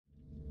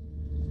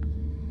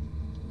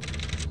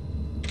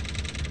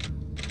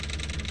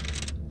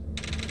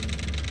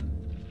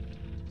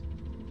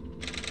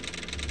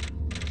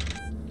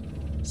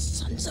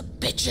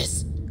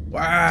bitches.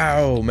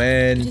 Wow,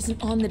 man. It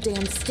isn't on the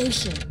damn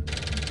station.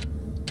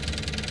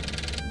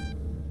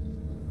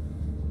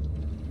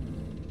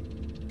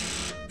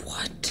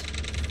 What?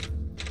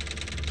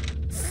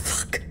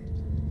 Fuck.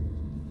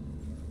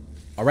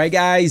 All right,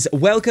 guys,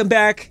 welcome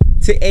back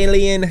to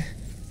Alien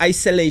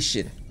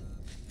Isolation.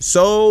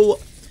 So,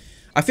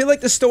 I feel like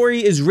the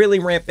story is really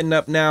ramping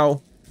up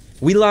now.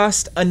 We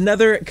lost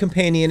another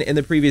companion in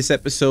the previous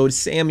episode,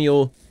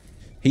 Samuel.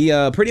 He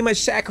pretty much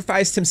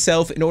sacrificed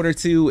himself in order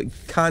to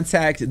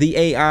contact the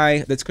AI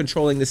that's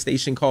controlling the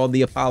station called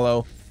the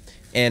Apollo.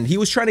 And he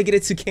was trying to get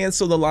it to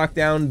cancel the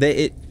lockdown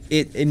that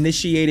it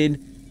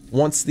initiated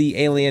once the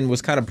alien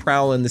was kind of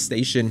prowling the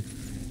station.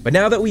 But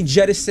now that we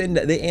jettisoned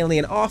the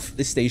alien off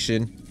the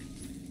station,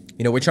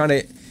 you know, we're trying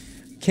to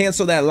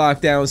cancel that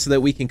lockdown so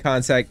that we can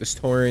contact the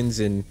Storins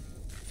and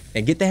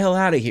get the hell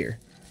out of here.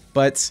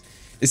 But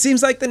it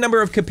seems like the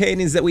number of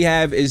companions that we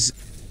have is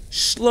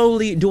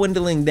slowly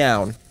dwindling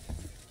down.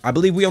 I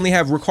believe we only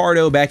have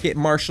Ricardo back at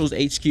Marshall's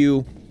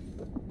HQ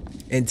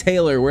and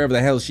Taylor wherever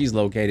the hell she's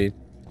located.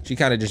 She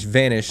kind of just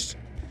vanished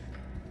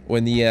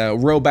when the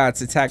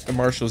robots attacked the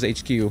Marshall's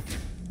HQ.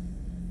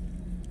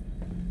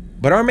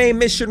 But our main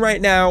mission right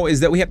now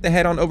is that we have to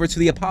head on over to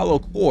the Apollo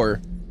core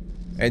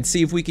and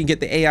see if we can get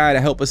the AI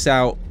to help us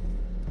out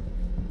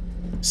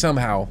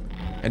somehow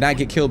and not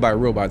get killed by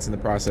robots in the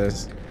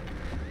process.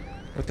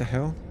 What the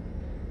hell?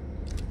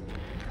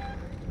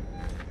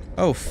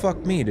 Oh,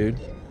 fuck me, dude.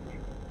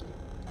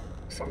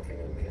 Something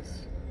amiss.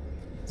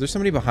 Is there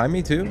somebody behind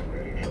me too?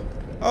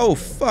 Oh,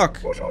 fuck.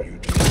 What are you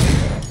doing?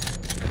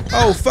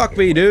 Oh, fuck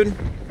me, dude.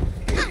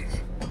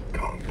 Please,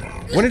 calm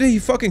down. When did he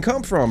fucking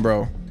come from,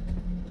 bro?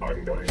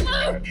 I'm going to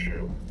catch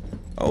you.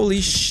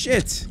 Holy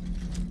shit.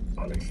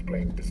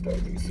 Unexplained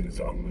disturbances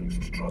are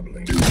most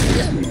troubling.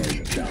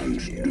 I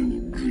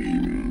should be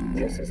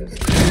here. This is a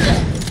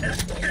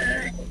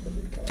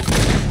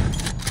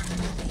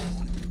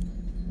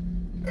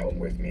Come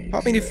with me.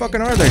 How many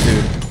fucking are there,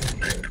 dude?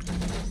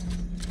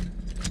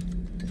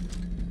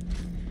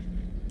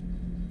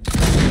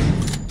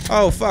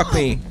 Oh, fuck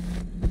me.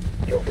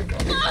 You're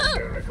becoming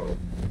hysterical.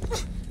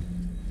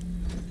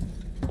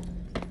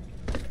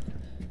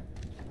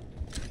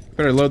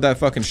 Better load that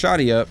fucking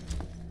shotty up.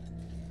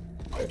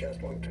 I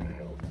just want to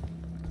help.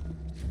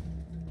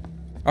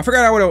 I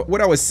forgot what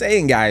I was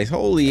saying, guys.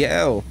 Holy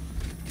hell.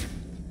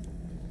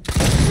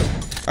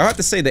 I have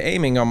to say the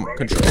aiming on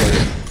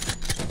controller.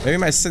 Maybe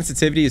my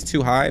sensitivity is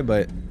too high,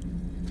 but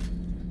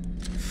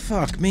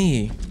fuck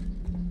me.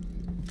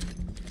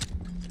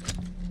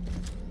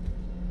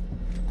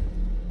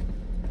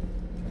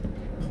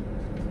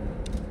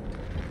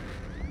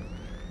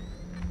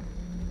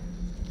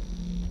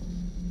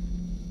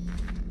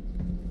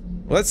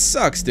 Well, that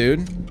sucks,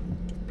 dude.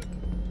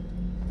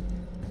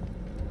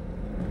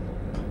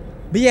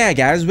 But yeah,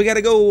 guys, we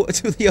gotta go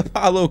to the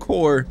Apollo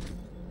core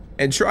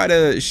and try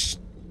to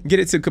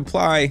get it to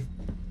comply,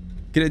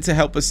 get it to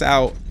help us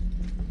out,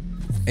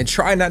 and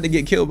try not to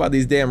get killed by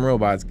these damn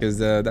robots, because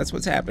that's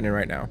what's happening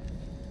right now.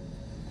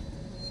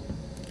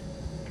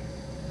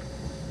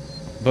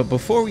 But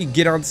before we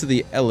get onto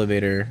the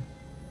elevator,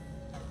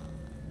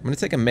 I'm gonna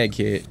take a med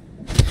kit.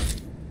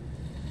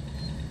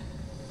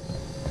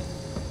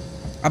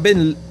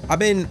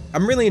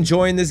 I'm really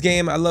enjoying this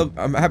game.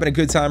 I'm having a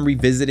good time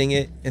revisiting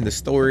it and the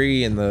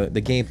story and the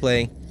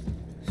gameplay.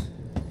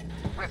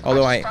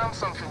 Although I found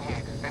something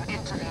here, an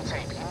interview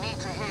tape. You need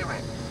to hear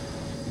it.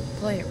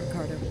 Play it,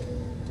 Ricardo.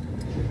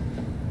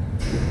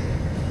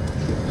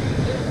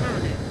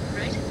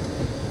 Right?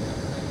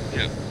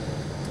 Yeah.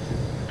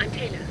 I'm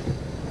Taylor.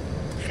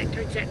 Sector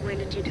Exec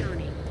Wayland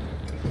Yutani.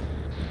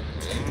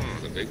 Oh,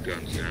 the big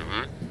guns now,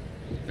 huh?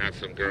 Not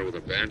some girl with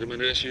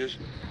abandonment issues?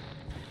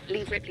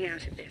 Leave Ripley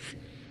out of this.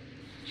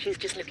 She's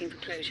just looking for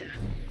closure.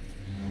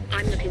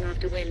 I'm looking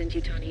after Wayland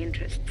Yutani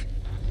interests.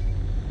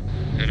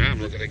 And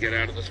I'm looking to get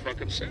out of this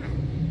fucking cell.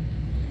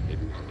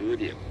 Maybe we can do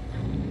with you.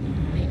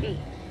 Maybe.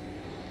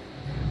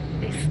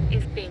 This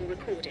is being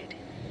recorded.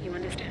 You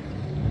understand?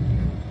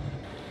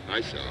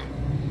 I saw.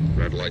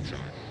 Red lights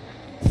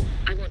on.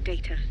 I want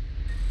data.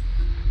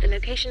 The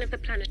location of the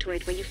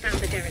planetoid where you found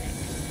the derelict.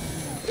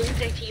 All the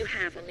data you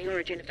have on the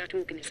origin of that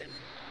organism.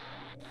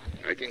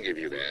 I can give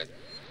you that.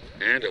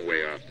 And a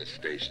way off this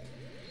station.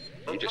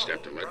 You just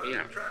have to let me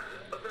out.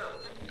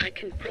 I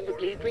can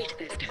probably agree to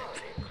those terms.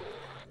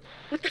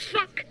 What the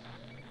fuck?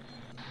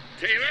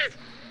 Taylor!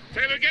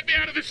 Taylor, get me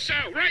out of this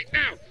cell right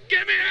now!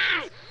 Get me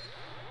out!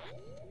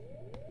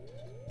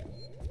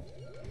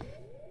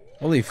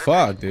 holy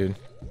fuck, dude.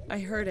 I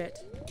heard it.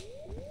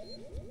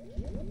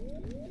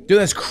 Dude,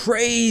 that's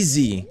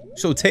crazy.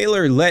 So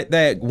Taylor let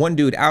that one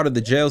dude out of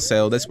the jail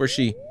cell. That's where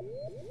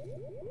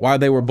while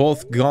they were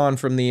both gone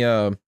from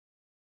the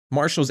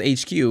Marshall's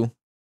HQ. Alright,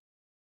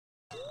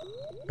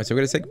 so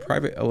we're gonna take a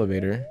private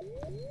elevator.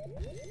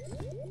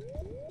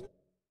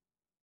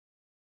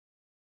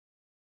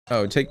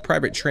 Oh, take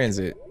private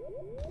transit.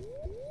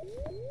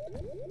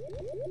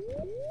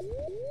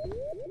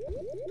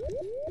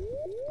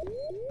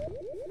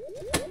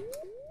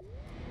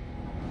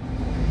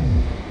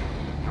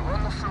 You're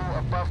on the floor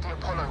above the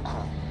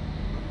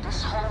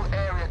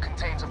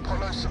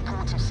Apollo's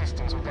supportive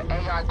systems with the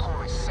AI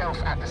core itself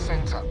at the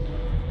center.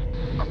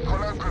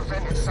 Apollo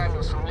prevented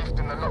Samuels from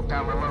lifting the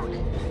lockdown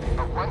remotely,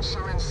 but once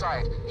you're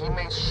inside, he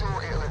made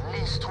sure it'll at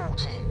least talk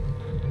to you.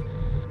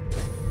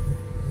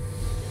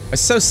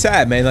 It's so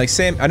sad, man. Like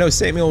I know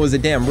Samuel was a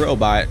damn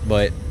robot,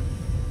 but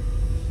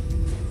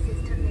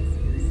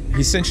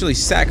he essentially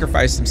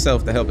sacrificed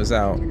himself to help us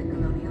out.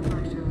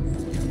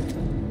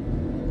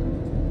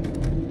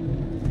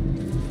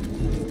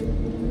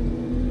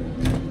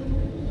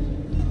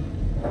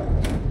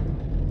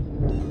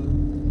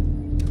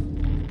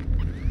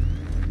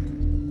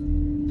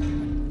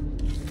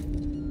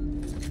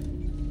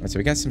 Alright, so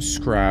we got some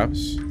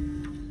scraps.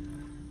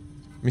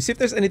 Let me see if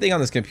there's anything on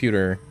this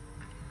computer.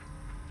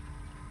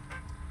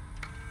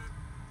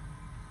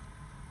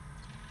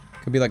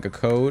 Could be like a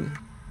code.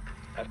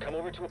 I've come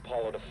over to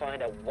Apollo to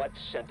find out what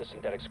sent the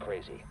synthetics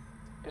crazy.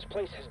 This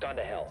place has gone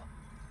to hell.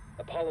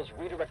 Apollo's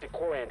redirected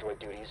core android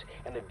duties,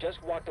 and they've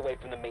just walked away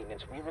from the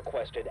maintenance we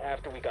requested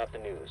after we got the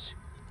news.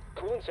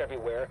 Coolant's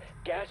everywhere,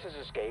 gas has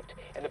escaped,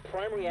 and the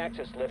primary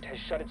access lift has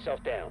shut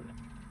itself down.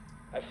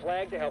 I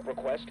flagged a help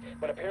request,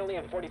 but apparently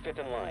I'm 45th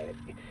in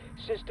line.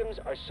 Systems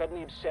are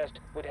suddenly obsessed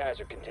with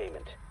hazard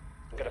containment.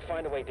 I'm gonna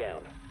find a way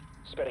down.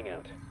 Spitting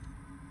out.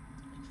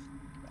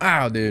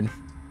 Wow, dude.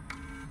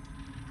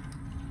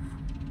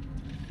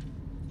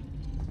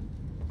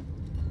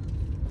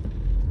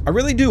 I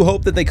really do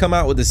hope that they come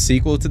out with a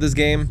sequel to this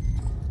game.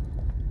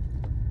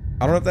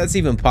 I don't know if that's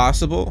even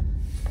possible.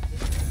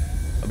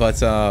 But,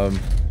 Think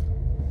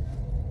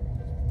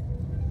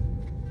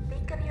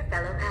of your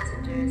fellow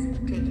passengers.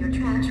 Take your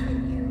trash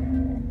with you.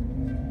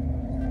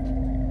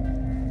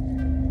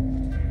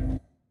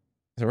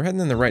 So we're heading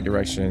in the right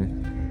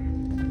direction.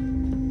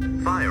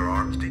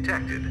 Firearms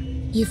detected.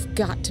 You've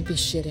got to be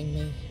shitting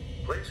me.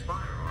 Place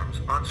firearms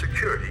on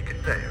security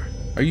conveyor.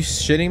 Are you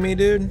shitting me,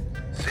 dude?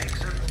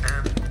 Seegson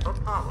and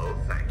Apollo,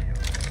 thank you.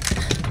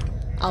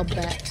 I'll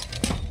bet.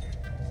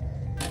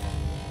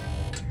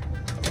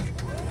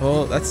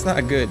 Well, that's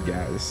not good,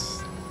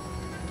 guys.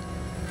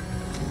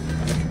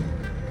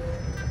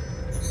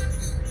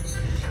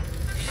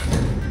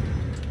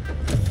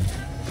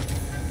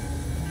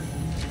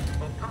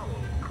 Apollo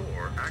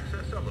core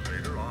access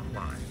elevator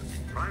offline.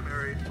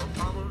 Primary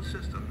Apollo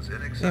systems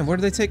inaccessible. Damn, where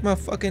did they take my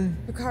fucking...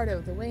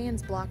 Ricardo, the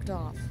way-in's blocked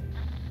off.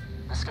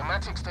 The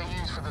schematics they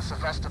use for the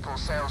Sevastopol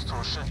sales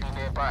tour should be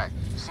nearby.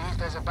 See if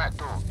there's a back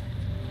door.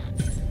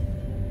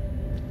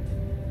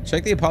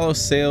 Check the Apollo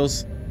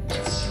sales.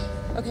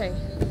 Okay,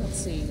 let's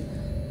see.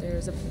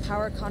 There's a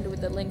power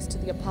conduit that links to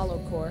the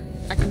Apollo core.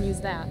 I can use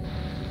that.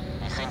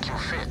 You think you'll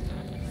fit?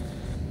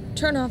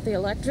 Turn off the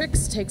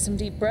electrics, take some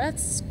deep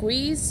breaths,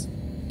 squeeze.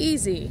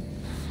 Easy.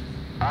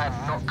 I'm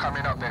not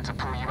coming up there to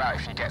pull you out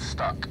if you get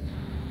stuck.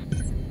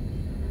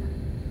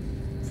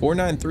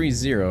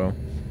 4930.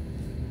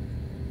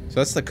 So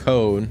that's the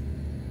code.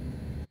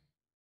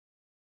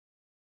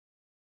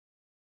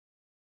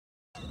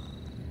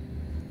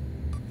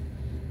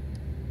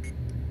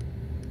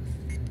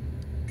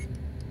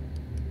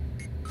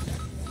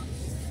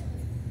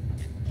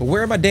 But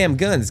where are my damn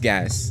guns,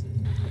 guys?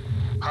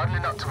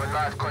 Huddling up to a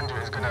live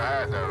conduit is gonna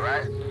hurt though,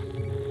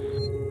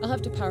 right? I'll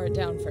have to power it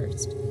down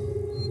first.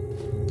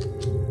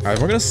 Alright,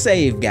 we're gonna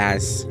save,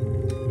 guys.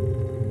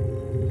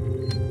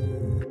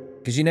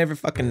 Because you never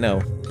fucking know.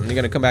 And you're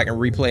gonna come back and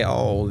replay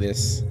all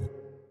this.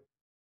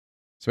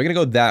 So we're gonna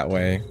go that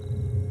way.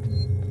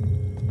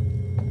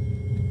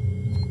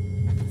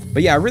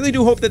 But yeah, I really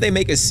do hope that they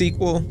make a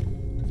sequel.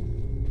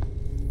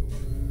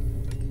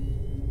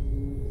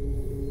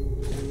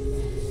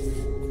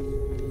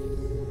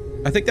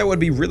 I think that would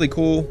be really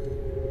cool.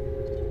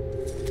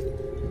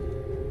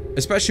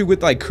 Especially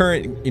with like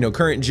current,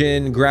 current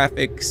gen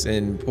graphics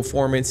and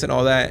performance and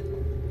all that.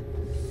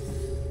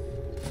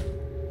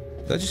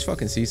 Did I just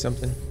fucking see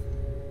something?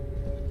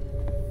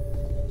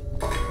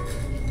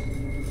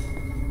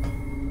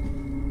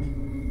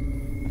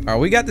 Alright,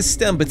 we got the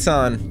stem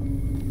baton.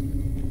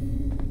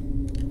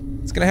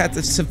 It's gonna have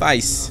to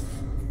suffice.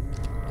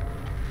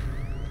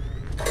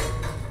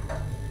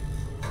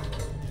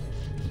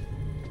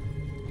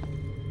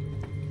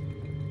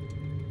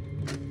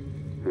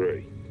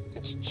 Ray.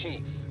 It's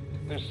Chief.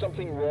 There's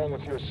something wrong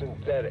with your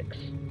synthetics.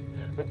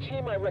 The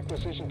team I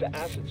requisitioned to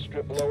acid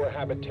strip lower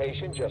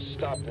habitation just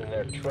stopped in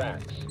their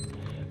tracks.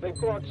 They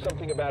brought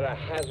something about a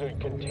hazard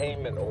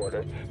containment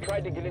order,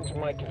 tried to get into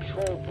my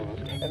control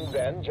booth, and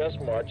then just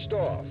marched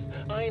off.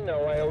 I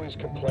know I always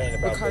complain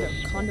about Ricardo,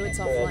 those conduit's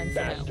small offline for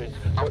now. bastards,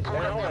 I'll but pull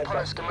up now the I've Apollo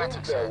got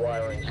schematics their here.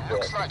 wiring It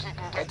looks like you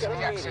can get to the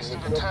access to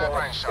the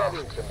turbine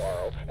shaft.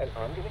 Tomorrow, and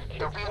I'm gonna kick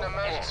There'll be an your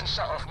emergency ass.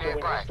 shut-off So when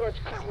nearby, it starts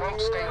and it kicking won't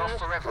your stay off ass,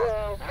 forever.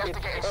 well, You have to it's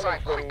get coming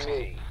inside from quickly.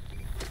 me.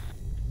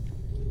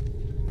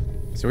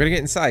 So we're gonna get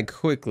inside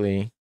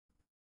quickly.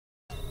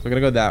 So we're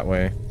gonna go that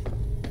way.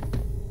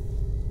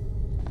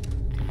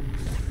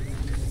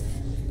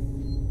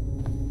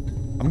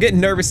 I'm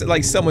getting nervous that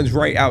like someone's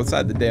right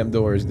outside the damn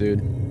doors,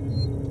 dude.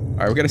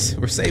 All right,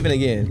 we're saving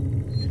again.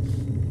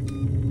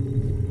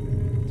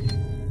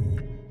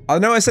 I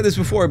know I said this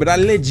before, but I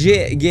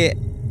legit get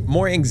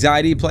more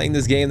anxiety playing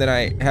this game than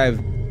I have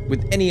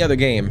with any other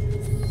game.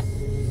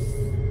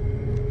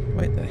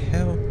 What the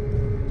hell?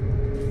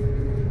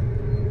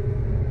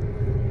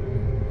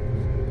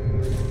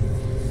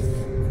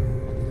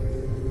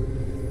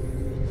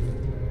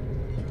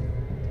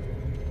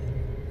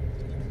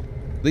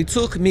 They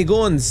took me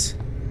guns.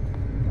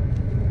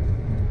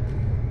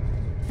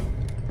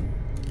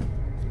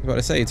 I was about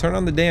to say, turn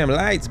on the damn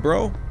lights,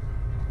 bro.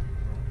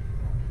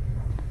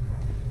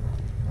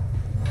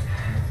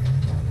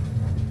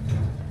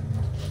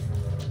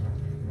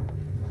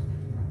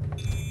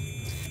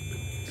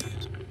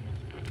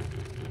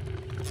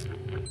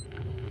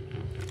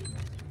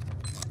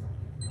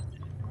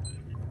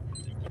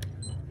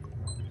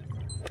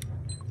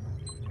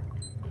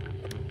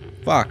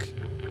 Fuck.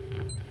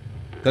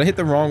 Did I hit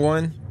the wrong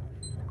one?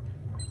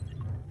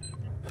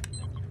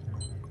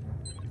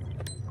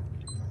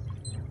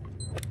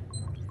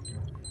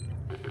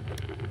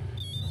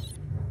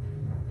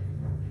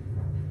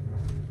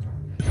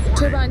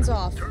 Turbines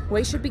off.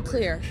 Way should be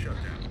clear.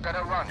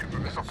 Better run.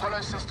 If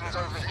Apollo systems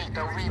overheat,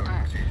 they'll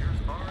reboot.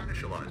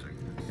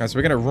 Guys, so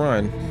we're gonna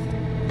run.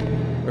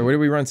 Wait, where do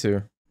we run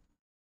to?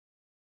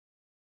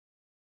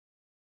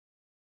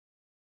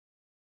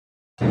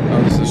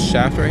 Oh, this is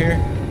shaft right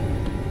here.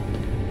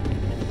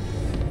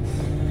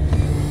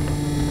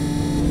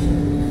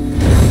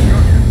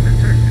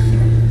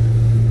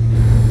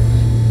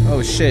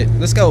 Oh shit.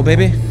 Let's go,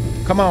 baby.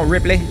 Come on,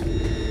 Ripley.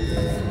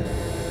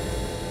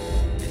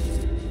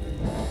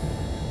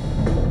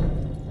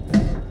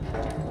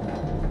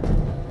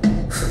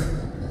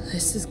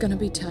 This is gonna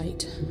be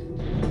tight.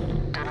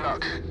 Good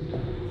luck.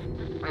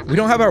 We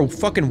don't have our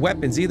fucking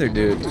weapons either,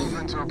 dude. Move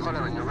into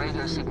Apollo and your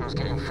radio signal's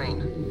getting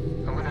faint.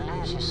 I'm gonna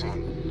lose you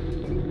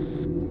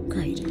soon.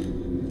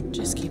 Great.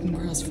 Just keep them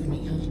crossed for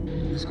me, huh?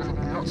 There's gonna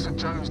be lots of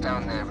Joes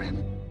down there, Rip.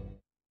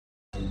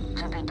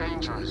 Could be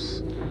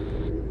dangerous.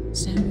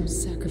 Samuel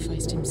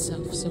sacrificed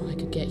himself so I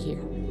could get here.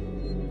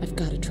 I've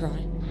gotta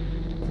try.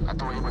 I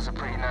thought he was a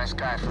pretty nice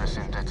guy for a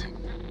synthetic.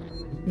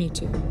 Me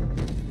too.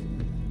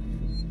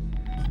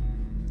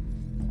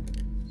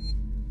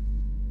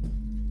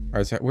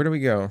 Alright, so where do we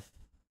go?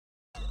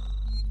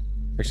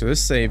 Actually,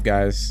 let's save,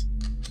 guys.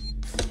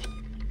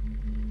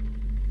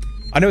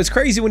 I know it's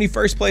crazy when you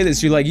first play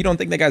this, you're like, you don't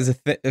think that guy's a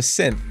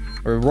synth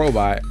or a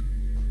robot.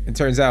 It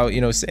turns out,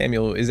 you know,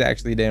 Samuel is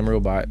actually a damn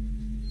robot.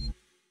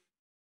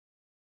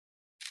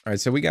 Alright,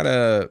 so we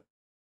gotta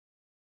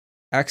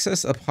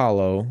access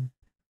Apollo.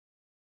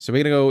 So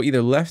we're gonna go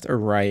either left or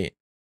right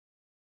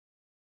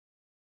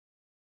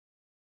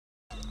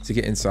to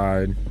get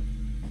inside.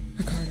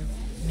 Ricardo,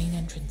 main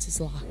entrance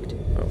is locked.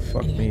 Oh,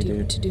 fuck Any me, idea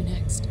dude. what to do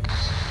next? I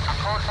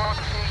can't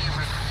hardly hear you,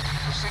 Rip.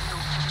 Your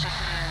signal's just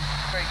checking in.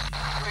 Fake.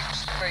 Quick,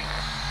 fake.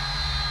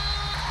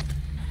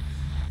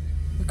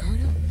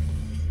 Ricardo?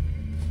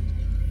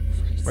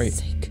 For Wait. Christ's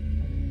sake.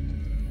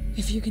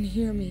 If you can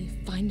hear me,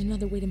 find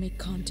another way to make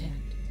contact.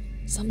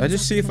 I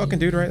just see a fucking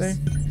dude right there.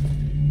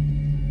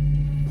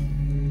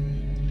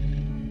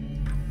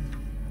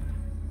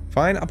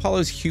 Find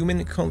Apollo's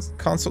human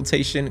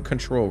consultation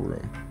control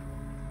room.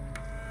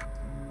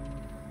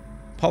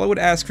 Apollo would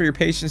ask for your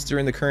patience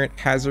during the current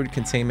hazard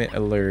containment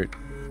alert.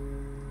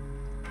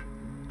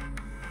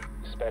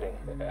 Spedding.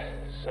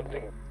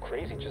 Something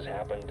crazy just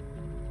happened.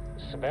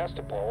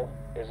 Sebastopol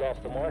is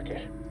off the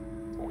market.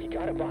 We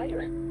gotta buy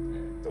her.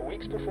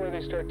 Weeks before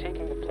they start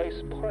taking the place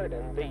apart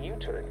and they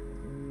U-turn.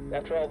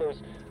 After all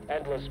those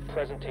endless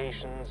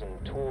presentations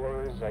and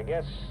tours, I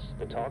guess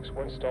the talks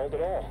weren't stalled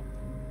at all.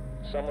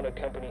 Someone at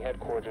company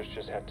headquarters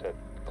just had to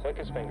click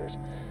his fingers.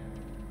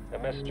 A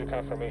message of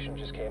confirmation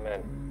just came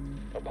in.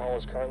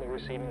 Apollo's currently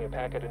receiving a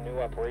packet of new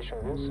operation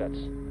rule sets.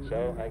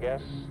 So, I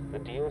guess the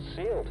deal's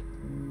sealed.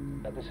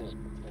 Now, this is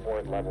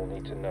board level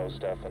need to know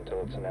stuff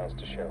until it's announced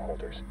to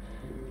shareholders.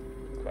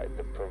 Quite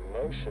the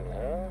promotion,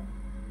 huh?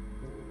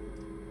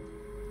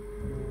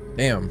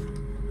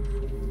 Damn.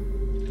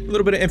 A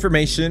little bit of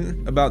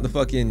information about the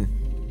fucking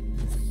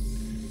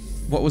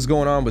what was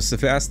going on with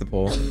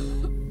Sebastopol.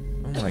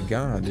 Oh my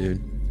god,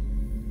 dude.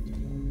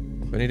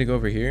 Do I need to go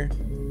over here?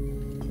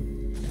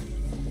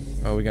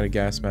 Oh, we got a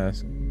gas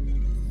mask.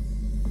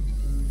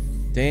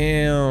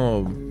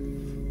 Damn.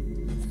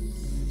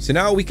 So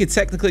now we could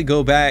technically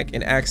go back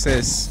and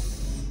access.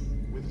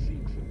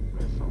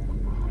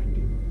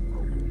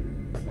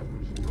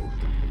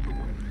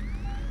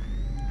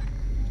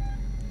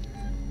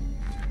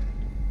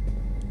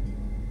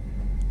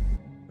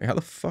 Wait, how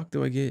the fuck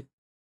do I get?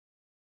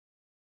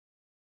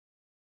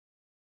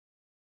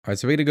 Alright,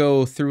 so we gotta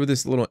go through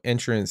this little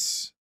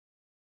entrance.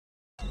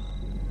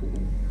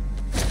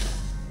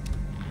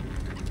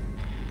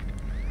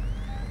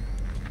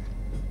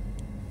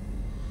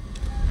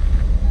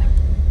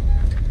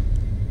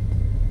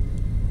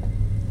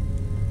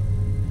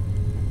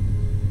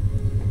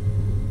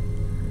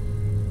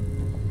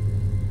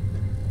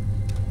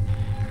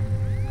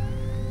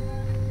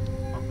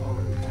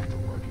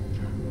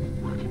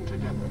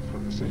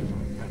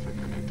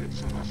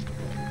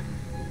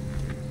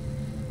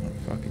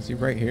 Is he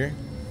right here?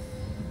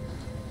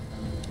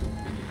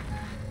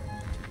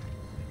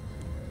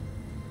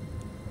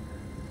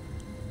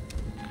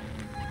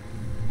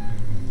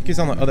 He's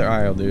on the other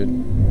aisle, dude.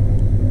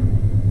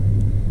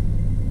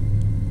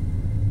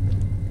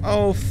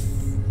 Oh,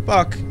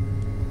 fuck.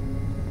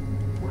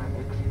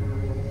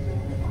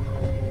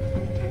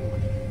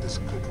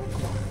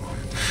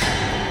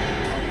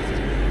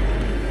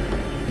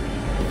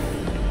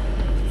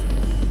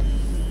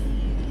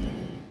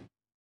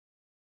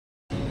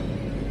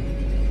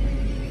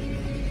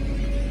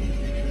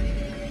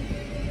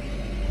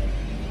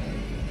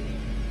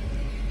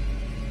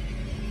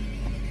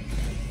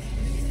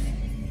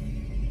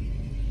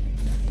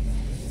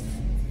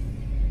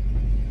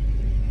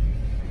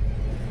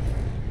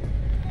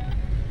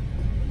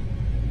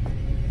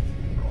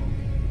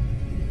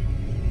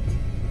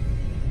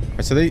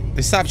 So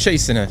they stopped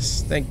chasing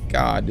us. Thank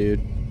God, dude.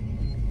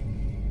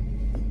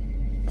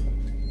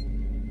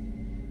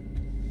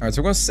 Alright,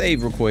 so we're gonna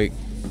save real quick.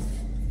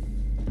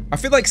 I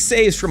feel like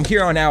saves from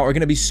here on out are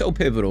gonna be so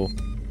pivotal.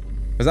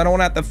 Because I don't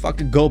wanna have to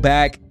fucking go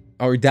back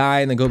or die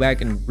and then go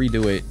back and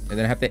redo it. And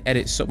then have to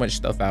edit so much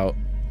stuff out.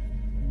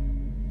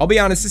 I'll be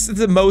honest, this is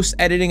the most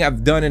editing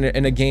I've done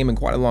in a game in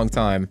quite a long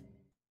time.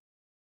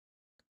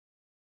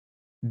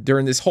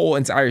 During this whole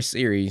entire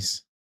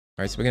series.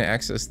 Alright, so we're gonna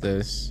access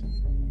this.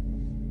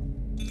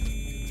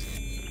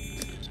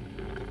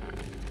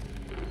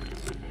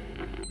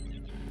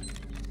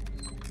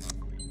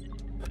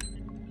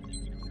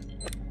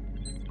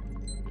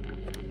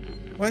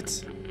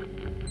 What?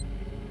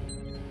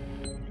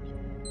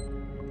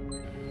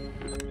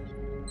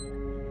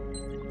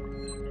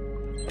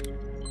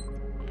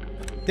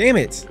 Damn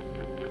it.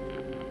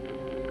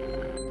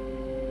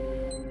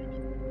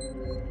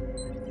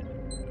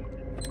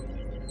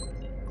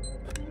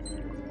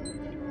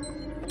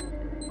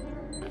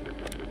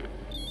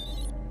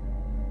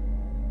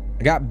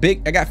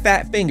 I got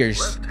fat fingers.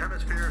 Left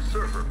hemisphere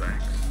server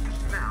banks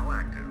now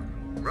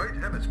active. Right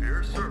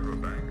hemisphere server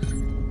banks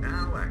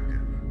now active.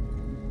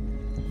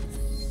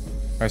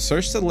 Alright,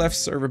 search the left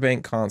server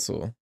bank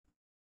console.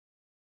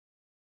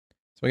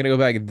 So we're gonna go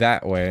back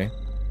that way.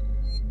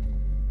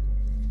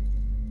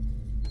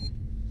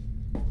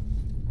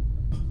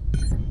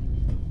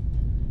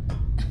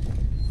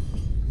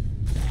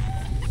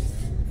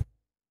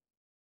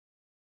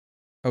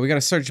 Oh, we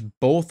gotta search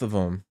both of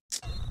them.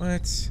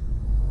 What?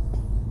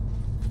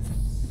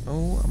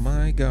 Oh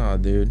my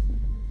God, dude.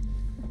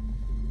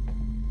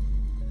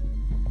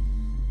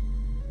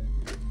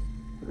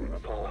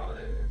 Apollo,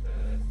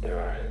 there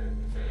are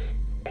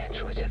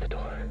androids at the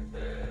door.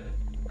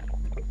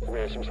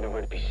 Ransoms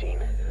nowhere to be seen.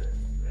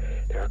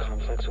 There are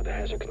conflicts with a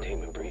hazard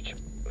containment breach.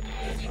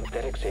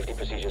 Synthetic safety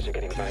procedures are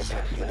getting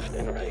bypassed left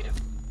and right.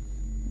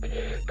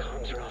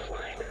 Comms are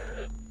offline.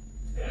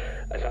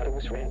 I thought it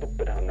was random,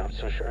 but I'm not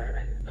so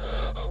sure.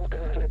 Oh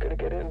God, I gotta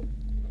get in.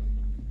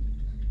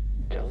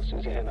 Tell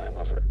Suzanne I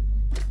love her.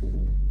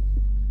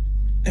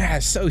 Yeah,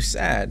 it's so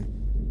sad.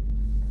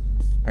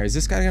 Alright, is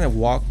this guy gonna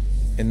walk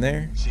in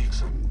there?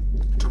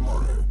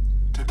 Tomorrow,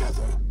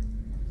 together.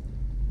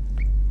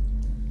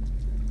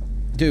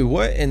 Dude,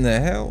 what in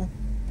the hell?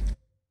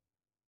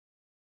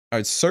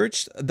 Alright,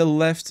 search the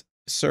left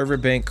server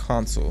bank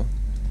console.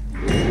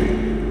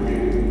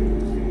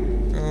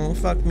 Oh,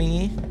 fuck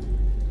me.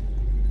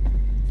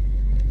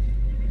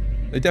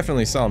 They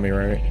definitely saw me,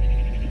 right?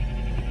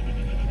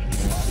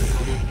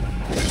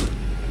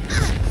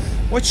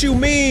 What you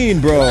mean,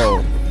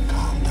 bro?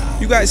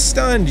 You got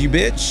stunned, you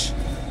bitch.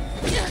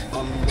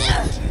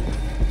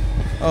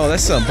 Oh,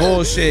 that's some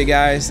bullshit,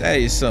 guys. That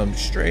is some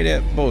straight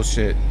up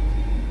bullshit.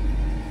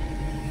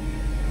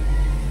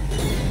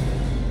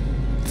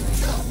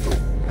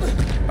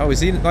 Oh,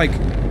 is he like...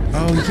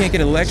 Oh, he can't get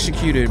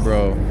electrocuted,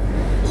 bro.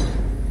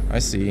 I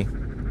see.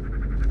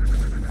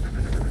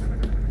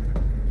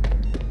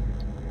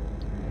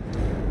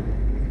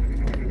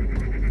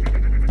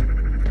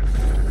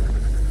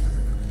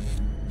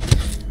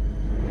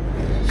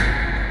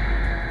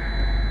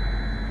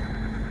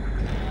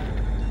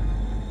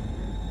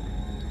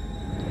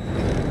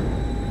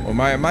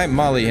 Well, my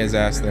Molly has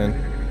asked then.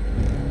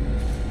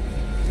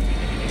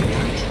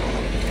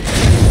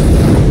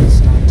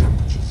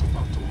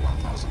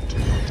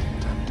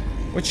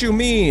 What you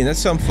mean? That's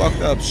some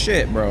fucked up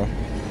shit, bro.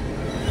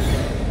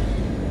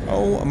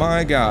 Oh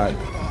my God.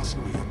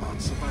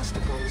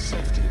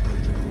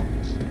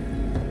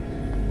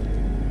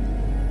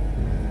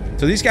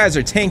 So these guys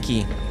are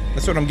tanky.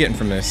 That's what I'm getting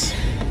from this.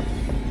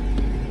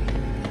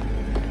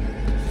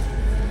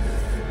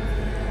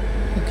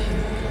 Okay.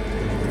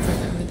 If I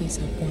power these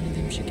up, one of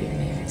them should give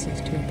me access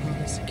to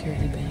Apollo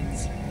security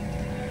banks.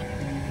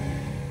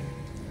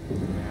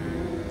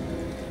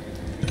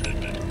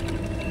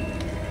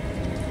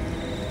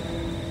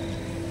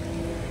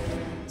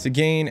 To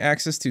gain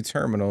access to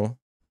terminal.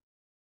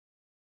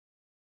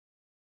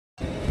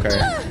 Okay.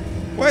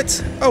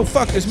 What? Oh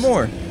fuck, there's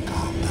more.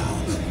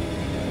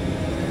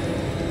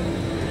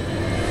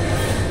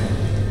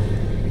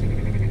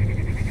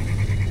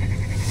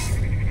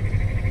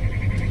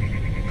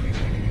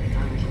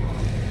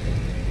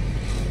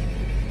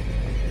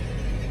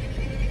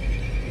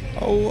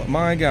 Oh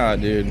my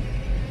God, dude.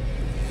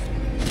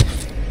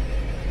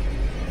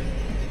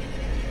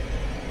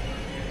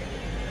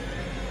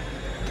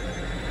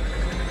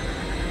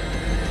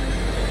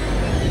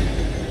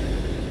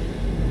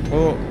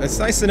 It's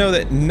nice to know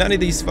that none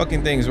of these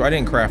fucking things, well, I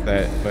didn't craft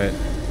that, but...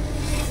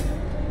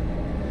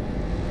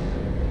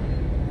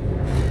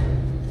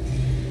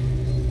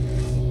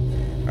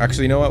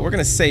 Actually, you know what? We're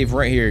gonna save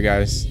right here,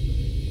 guys.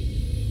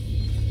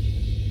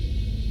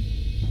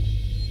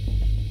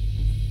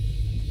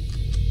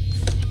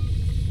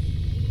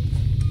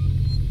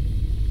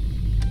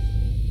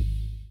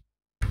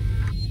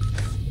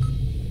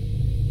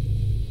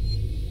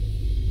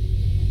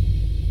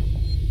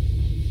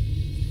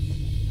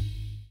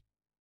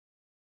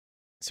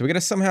 So we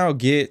gotta somehow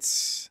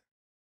get...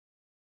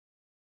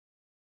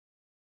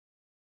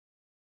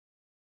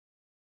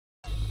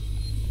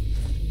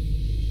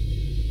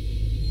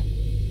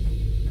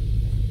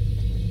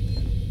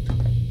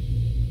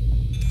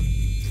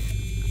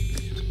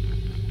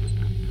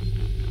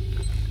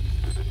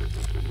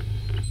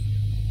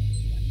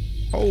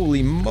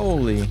 Holy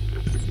moly.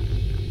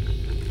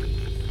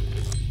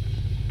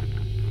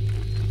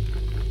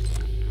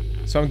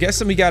 So I'm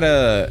guessing we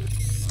gotta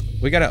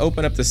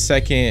open up the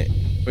second,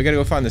 we gotta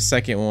go find the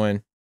second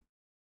one.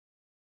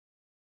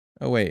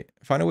 Oh wait,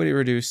 find a way to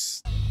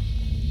reduce.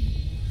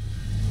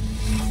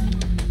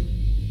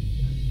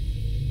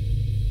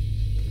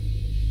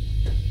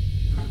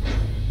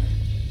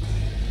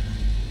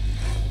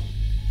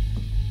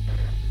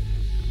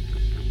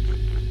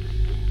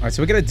 All right,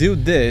 so we gotta do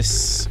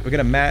this. We're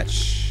gonna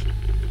match.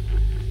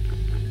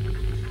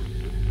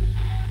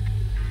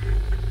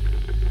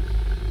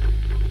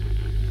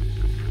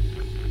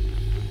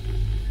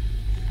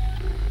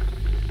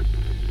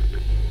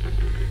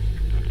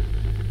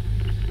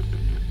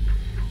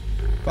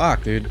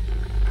 Fuck, dude.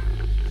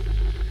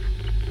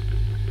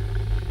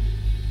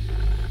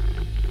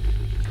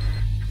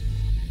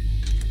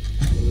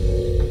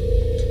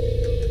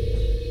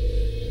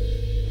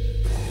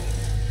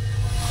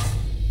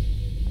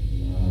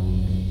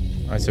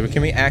 All right, so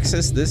can we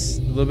access this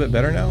a little bit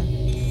better now? Let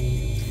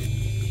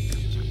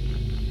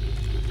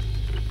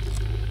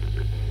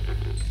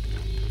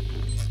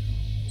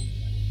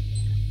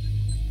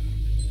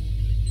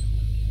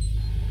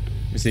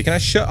me see, can I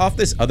shut off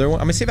this other one?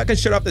 I'm gonna see if I can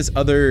shut off this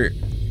other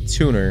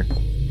tuner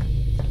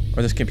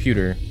or this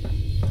computer.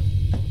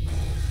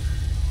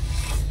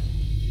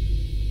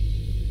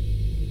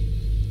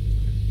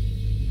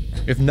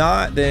 If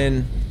not,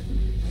 then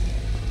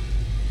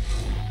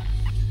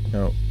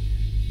no.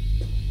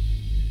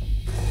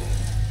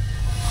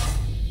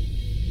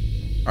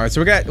 All right,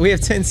 so we have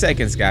 10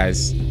 seconds,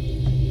 guys.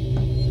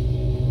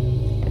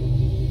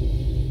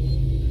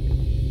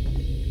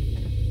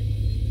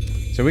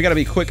 So we gotta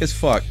be quick as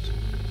fuck.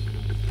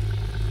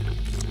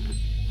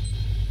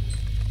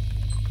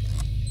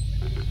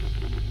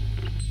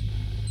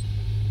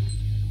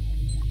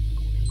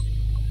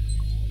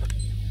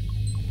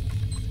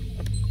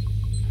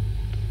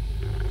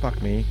 Fuck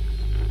me.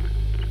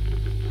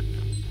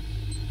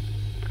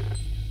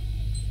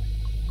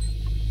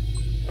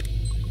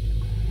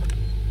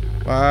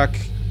 Fuck.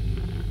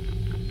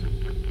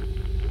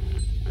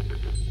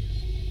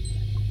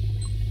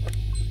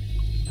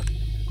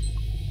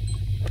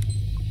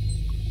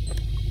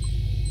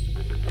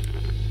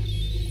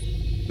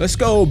 Let's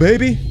go,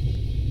 baby.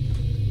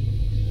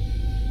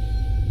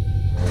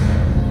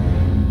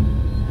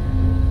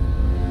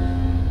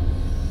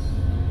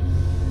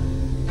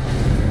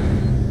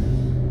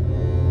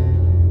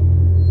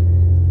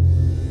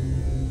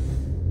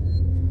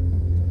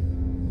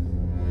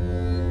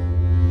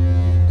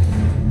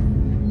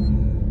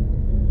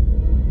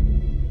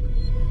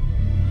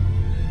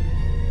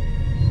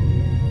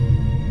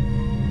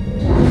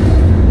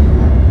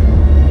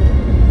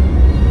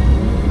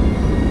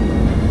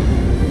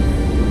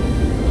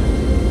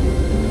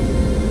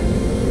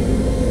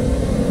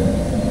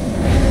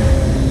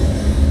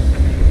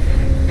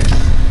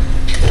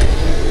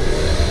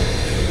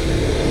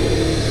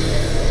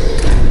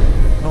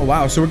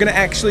 Wow, so we're gonna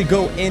actually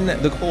go in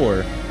the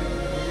core.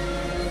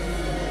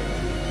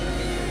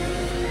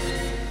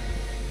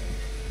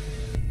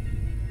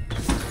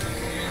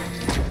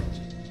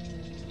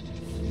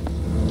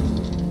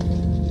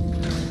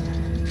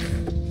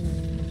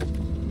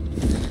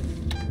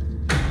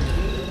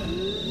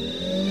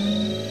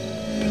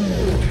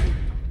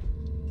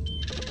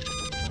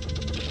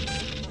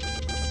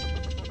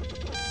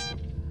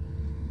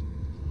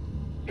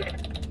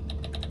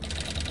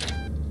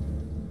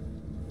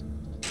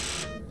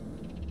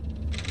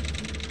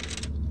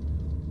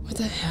 What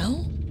the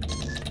hell?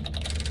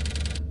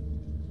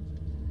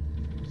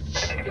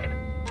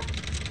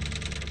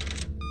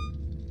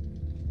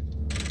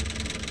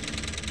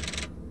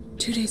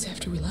 Two days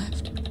after we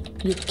left?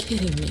 You're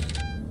kidding me.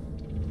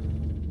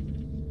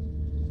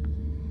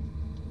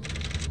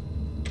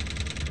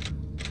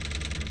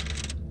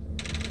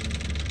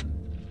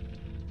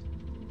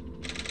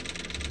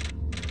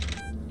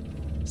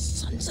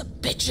 Sons of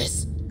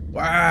bitches.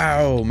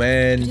 Wow,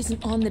 man. It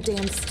isn't on the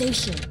damn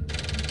station.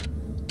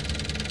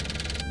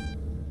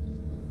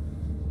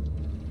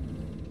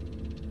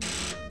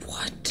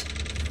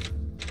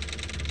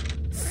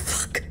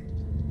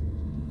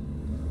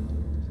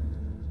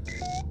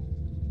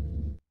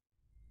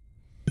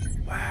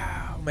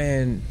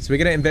 man. So we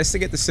gotta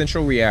investigate the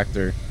central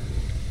reactor.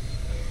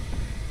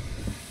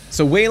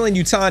 So Wayland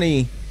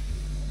Yutani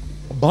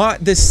bought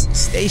this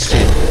station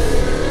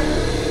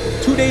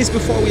 2 days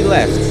before we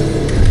left.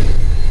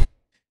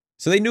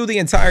 So they knew the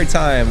entire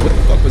time what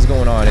the fuck was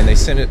going on, and they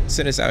sent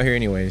us out here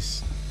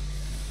anyways.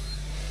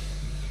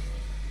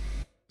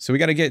 So we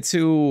gotta get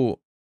to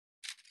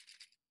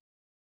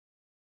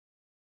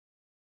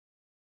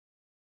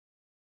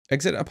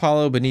exit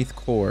Apollo beneath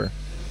core.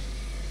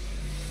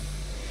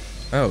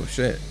 Oh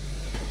shit.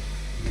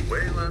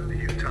 Wayland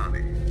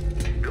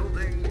Yutani,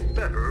 building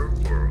better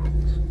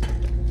worlds.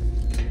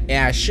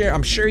 Yeah, sure.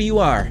 I'm sure you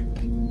are.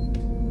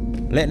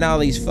 Letting all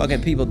these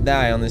fucking people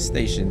die on this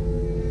station.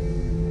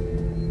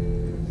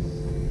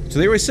 So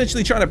they were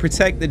essentially trying to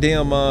protect the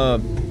damn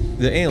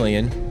the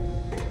alien.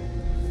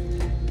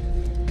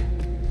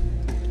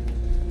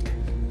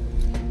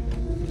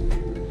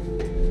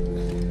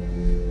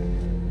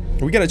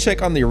 We gotta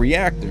check on the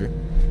reactor.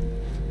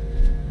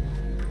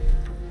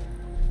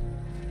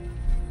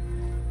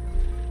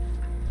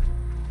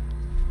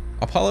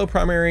 Apollo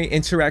primary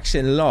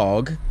interaction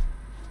log.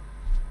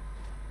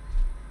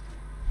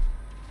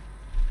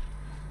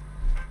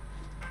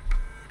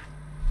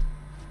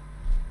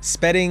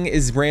 Spedding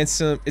is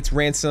ransom. It's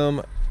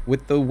ransom.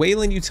 With the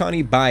Wayland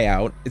Yutani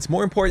buyout, it's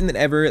more important than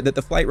ever that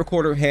the flight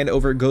recorder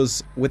handover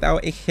goes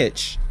without a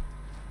hitch.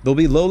 There'll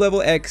be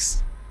low-level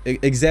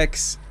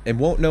execs and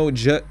won't know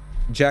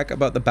jack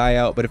about the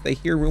buyout, but if they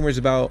hear rumors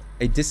about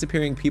a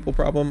disappearing people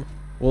problem,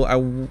 well,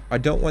 I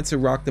don't want to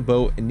rock the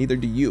boat, and neither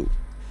do you.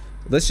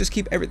 Let's just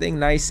keep everything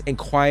nice and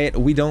quiet.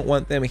 We don't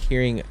want them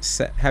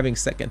having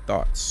second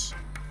thoughts.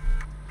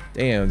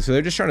 Damn, so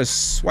they're just trying to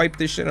swipe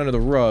this shit under the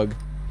rug.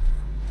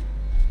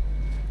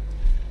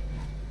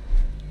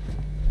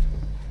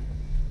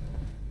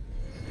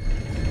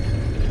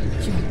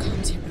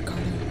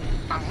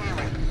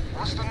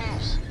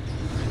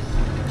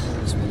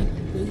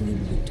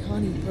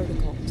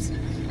 Protocols.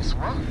 It's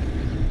what?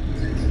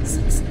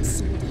 Since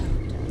sold out.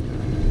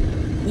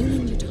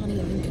 Wayland Yutani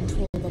are in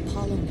control of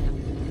Apollo now.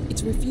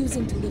 It's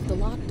refusing to lift the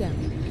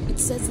lockdown. It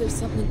says there's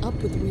something up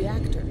with the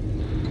reactor.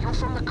 You're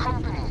from the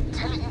company.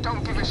 Tell it you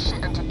don't give a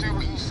shit and to do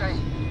what you say.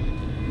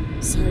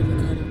 Sorry,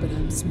 Ricardo, but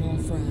I'm small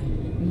fry.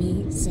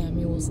 Me,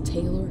 Samuels,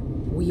 Taylor,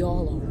 we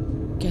all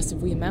are. Guess if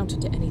we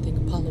amounted to anything,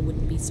 Apollo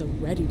wouldn't be so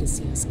ready to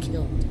see us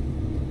killed.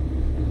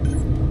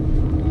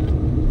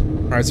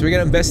 Alright, so we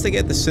gotta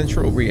investigate the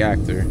central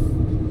reactor.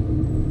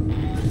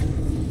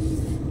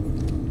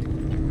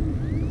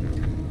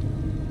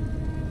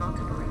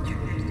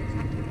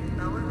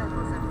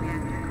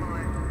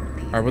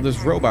 Alright, well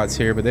there's robots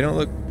here, but they don't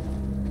look...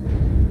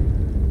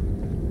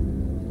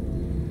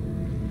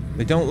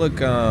 They don't look,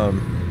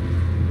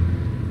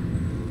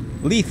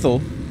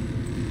 lethal.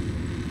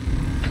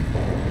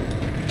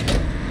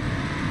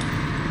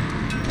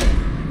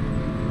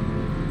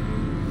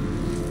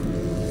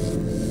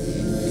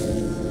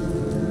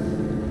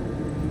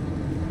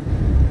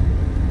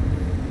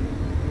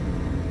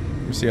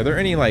 See, are there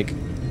any like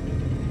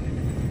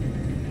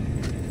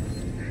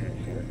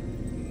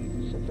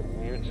something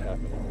weird's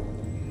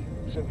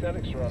happening?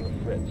 Synthetics are on the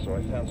fritz, so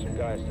I found some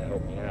guys to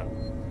help me out.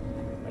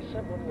 I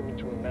sent one of them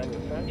into a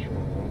manufacturing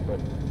room, but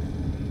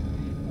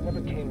he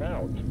never came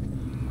out.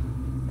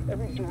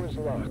 Every door's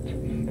locked,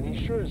 and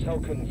he sure as hell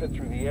couldn't fit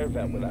through the air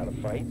vent without a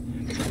fight.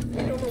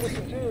 I don't know what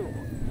to do.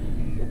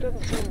 It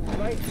doesn't seem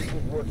right to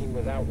keep working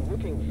without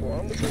looking for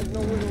him, but there's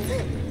nowhere to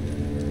look.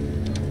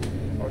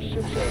 Our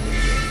ship's over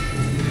here.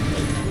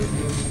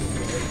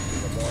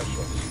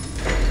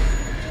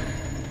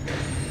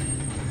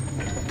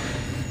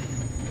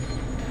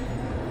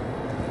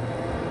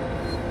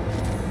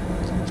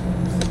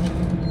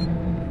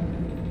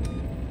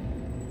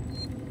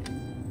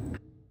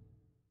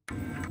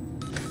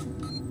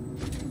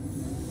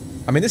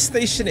 I mean, this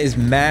station is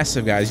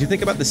massive, guys. You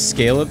think about the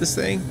scale of this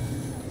thing?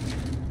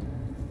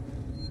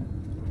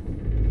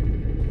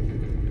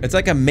 It's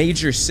like a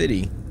major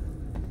city.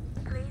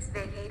 Please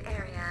vacate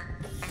area.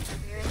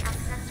 Engineering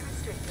access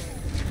restricted.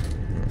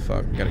 Oh,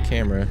 fuck, we got a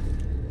camera.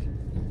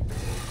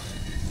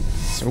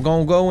 So we're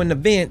gonna go in the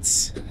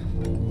vents.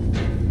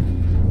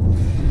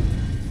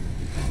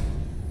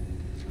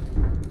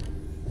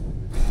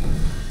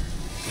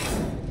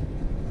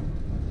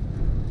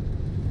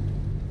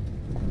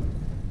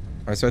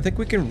 Alright, so I think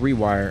we can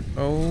rewire.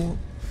 Oh,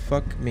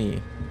 fuck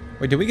me.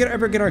 Wait, did we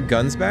ever get our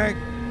guns back?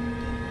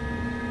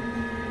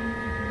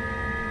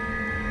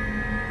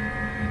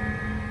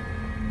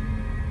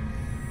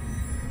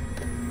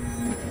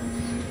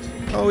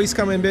 Oh, he's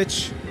coming,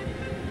 bitch.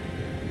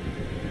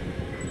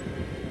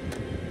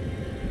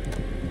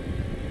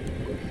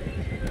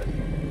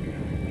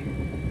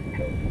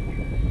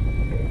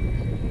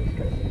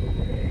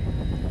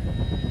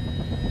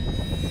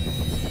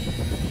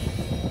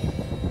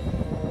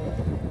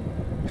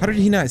 How did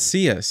he not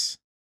see us?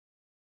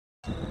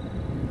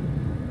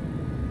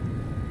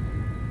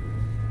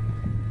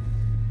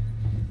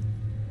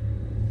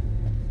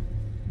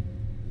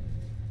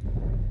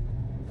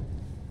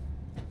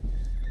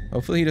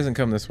 Hopefully he doesn't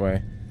come this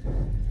way.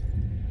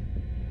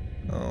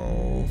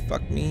 Oh,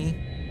 fuck me.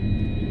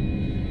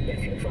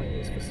 If you find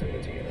this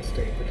facility in a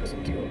state that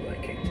isn't to your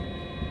liking,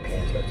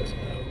 please let us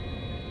know.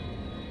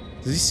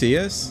 Does he see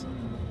us?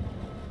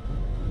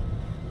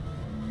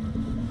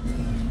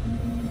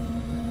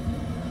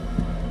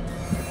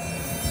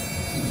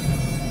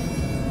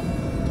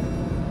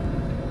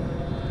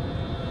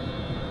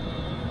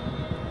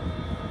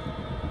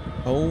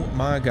 Oh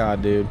my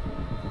god, dude.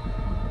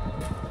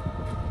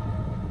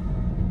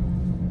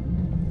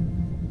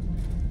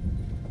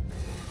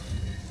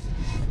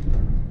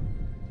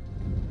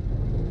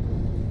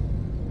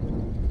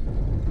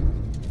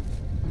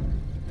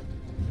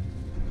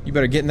 You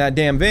better get in that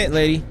damn vent,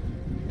 lady.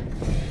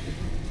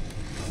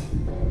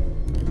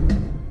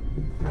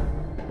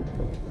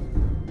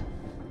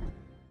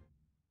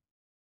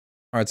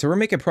 Alright, so we're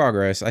making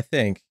progress, I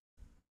think.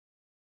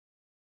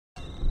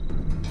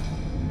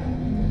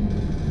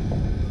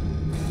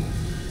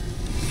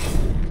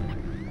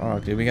 Oh,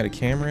 dude, we got a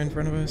camera in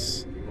front of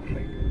us?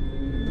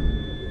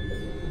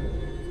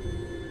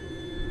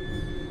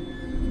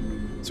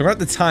 So we're gonna have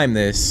to time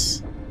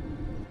this.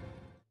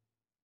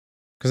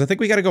 Because I think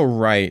we gotta go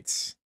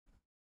right.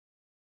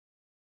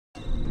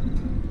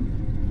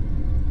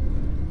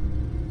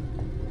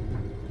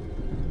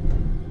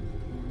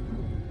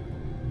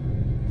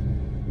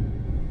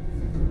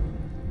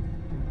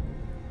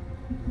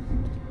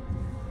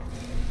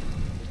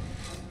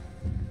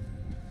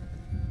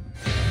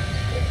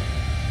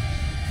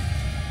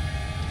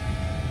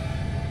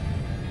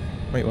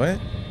 Wait, what?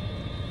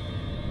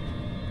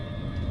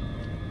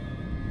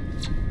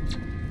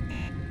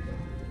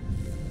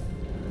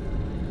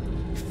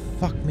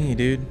 Fuck me,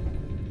 dude.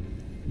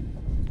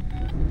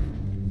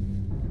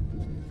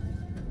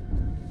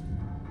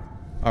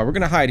 Oh, we're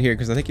gonna hide here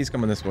because I think he's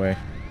coming this way.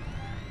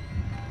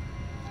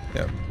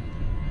 Yep.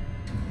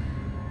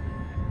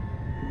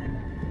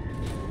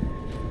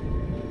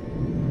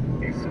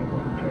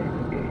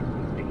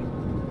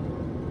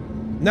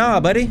 Nah,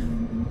 buddy.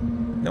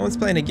 No one's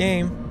playing a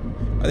game.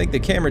 I think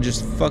the camera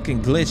just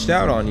fucking glitched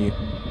out on you.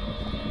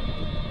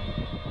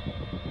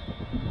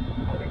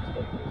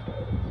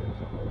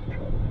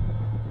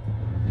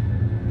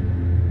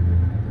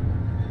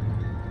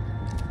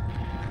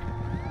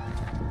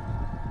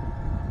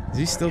 Is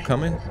he still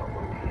coming?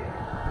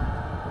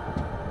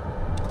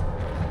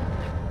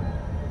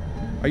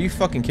 Are you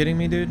fucking kidding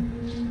me, dude?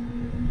 I'm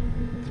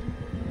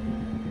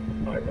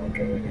not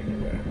going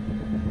anywhere.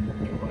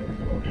 You might as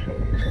well show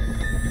you something.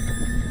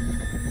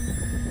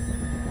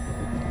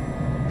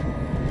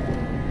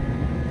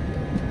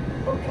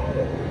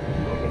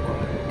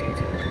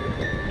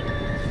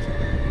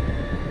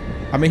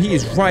 I mean, he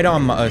is right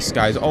on us,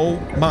 guys. Oh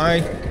my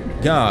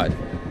god.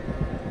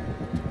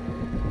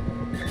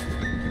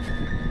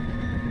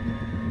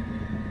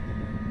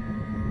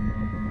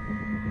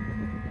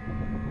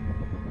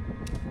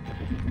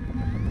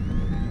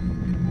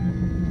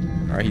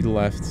 Alright, he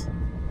left.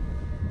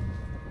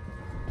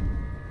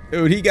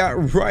 Dude, he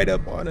got right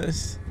up on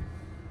us.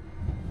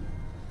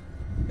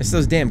 It's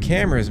those damn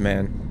cameras,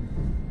 man.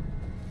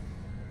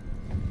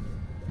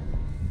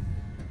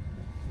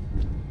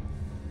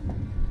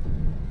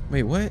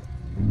 Wait, what?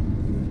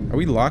 Are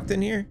we locked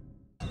in here?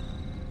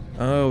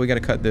 Oh, we gotta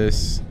cut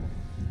this.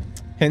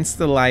 Hence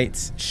the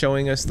lights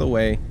showing us the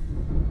way.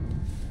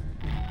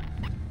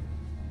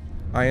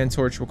 Iron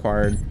torch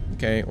required.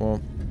 Okay, well.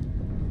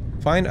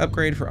 Find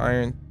upgrade for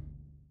iron.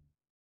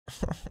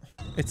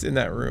 It's in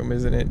that room,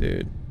 isn't it,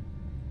 dude?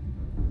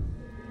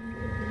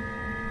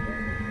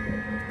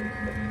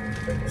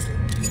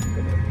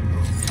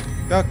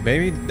 Duck,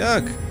 baby,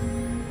 duck.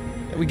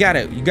 We got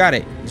it, you got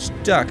it. Just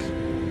duck.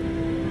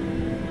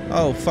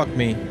 Oh, fuck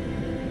me.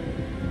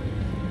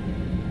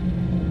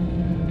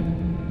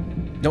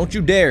 Don't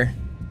you dare.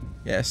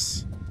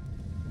 Yes.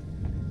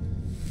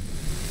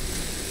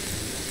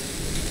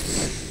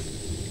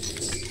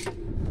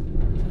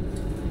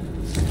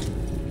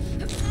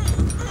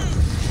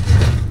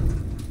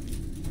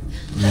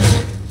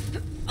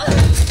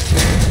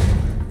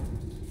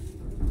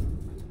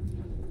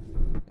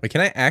 Wait,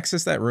 can I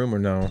access that room or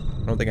no?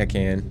 I don't think I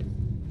can.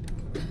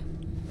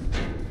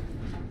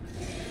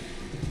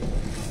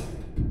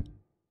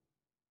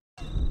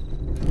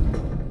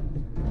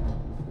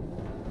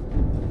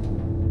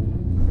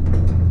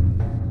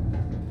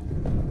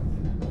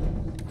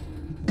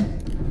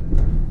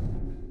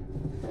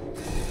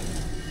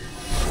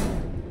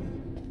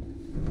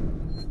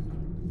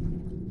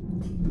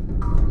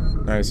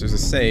 Alright, so there's a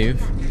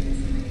save.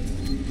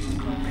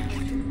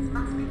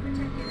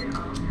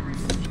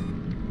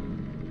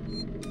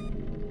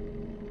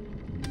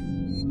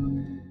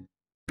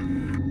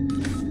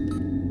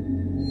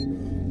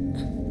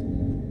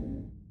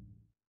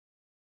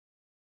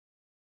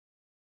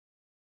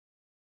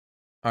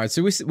 Alright,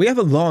 so we have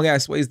a long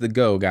ass ways to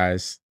go,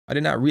 guys. I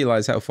did not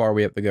realize how far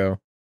we have to go.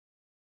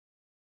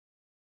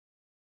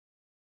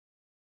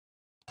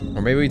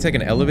 Or maybe we take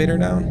an elevator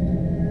down?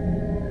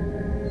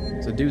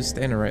 There's a dude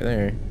standing right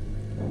there.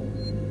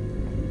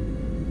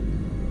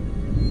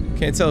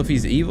 Can't tell if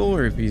he's evil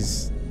or if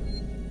he's...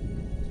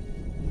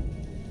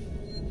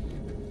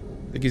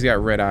 I think he's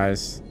got red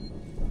eyes.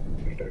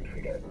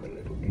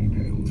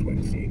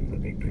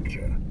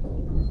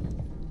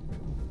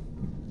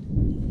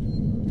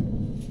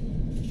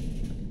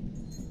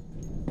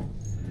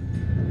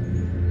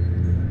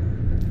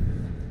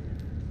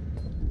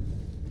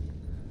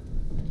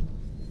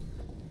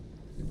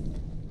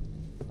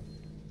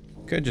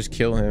 Could just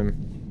kill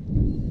him.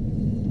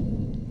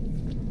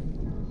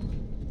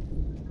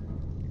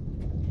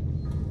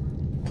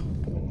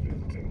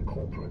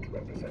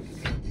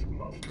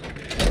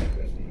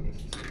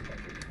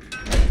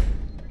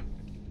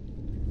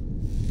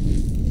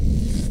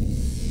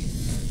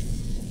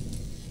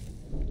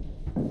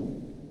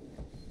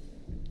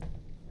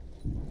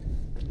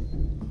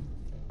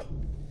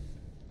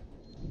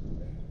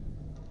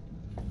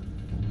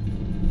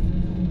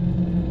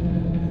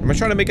 I'm gonna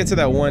try to make it to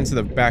that one to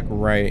the back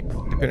right,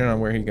 depending on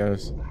where he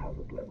goes.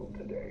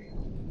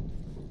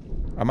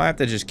 I might have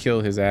to just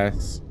kill his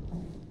ass.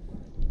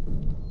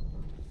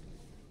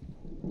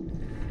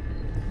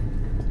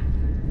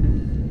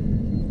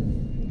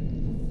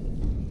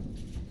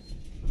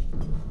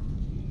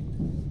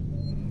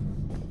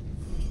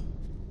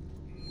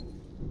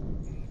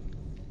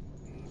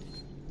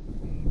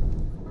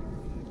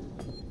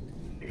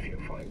 If you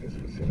find this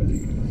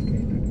facility in a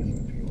state that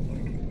isn't to your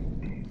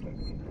liking, please let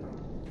me know.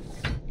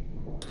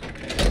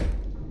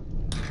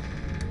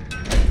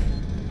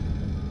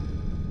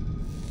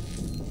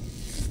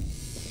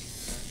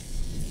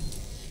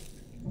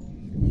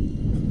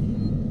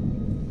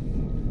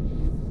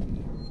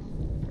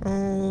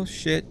 Oh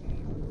shit.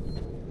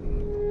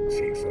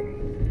 See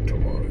some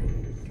tomorrow.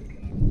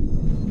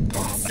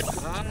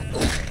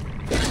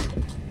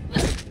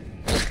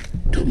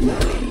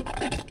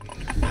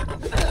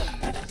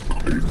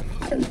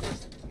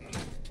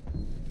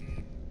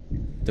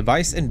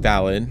 Device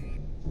invalid.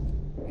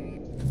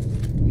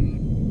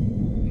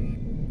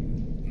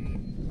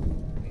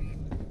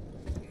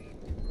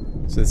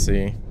 So let's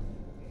see.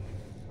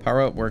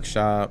 Power up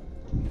workshop.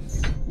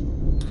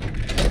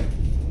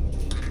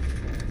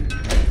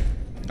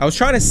 I was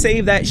trying to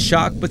save that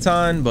shock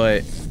baton,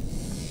 but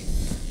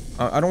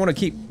I don't want to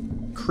keep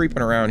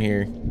creeping around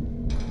here.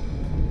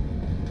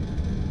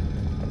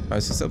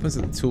 Alright, so this opens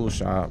to the tool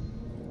shop.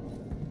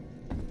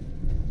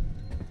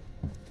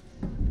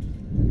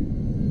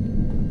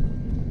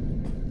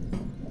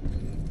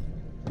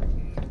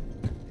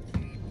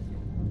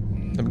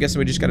 I'm guessing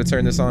we just got to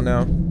turn this on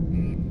now.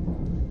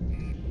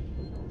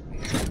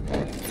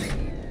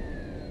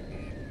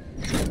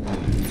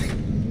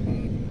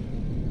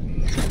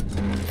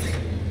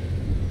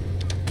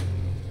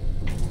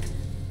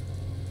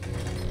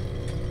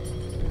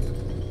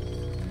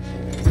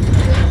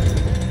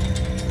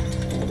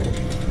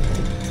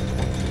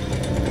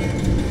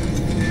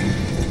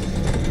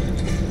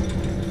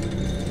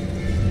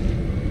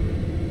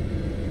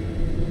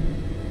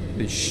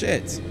 Holy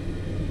shit.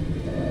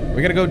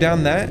 We gotta go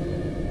down that?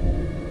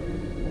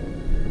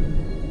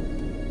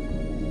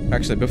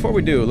 Actually, before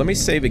we do, let me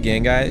save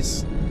again,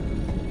 guys.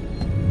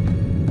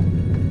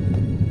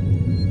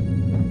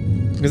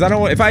 Because I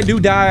don't want, if I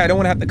do die, I don't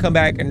want to have to come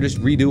back and just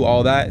redo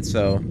all that,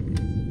 so.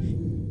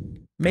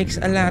 Makes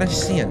a lot of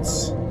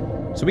sense.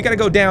 So we gotta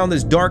go down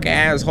this dark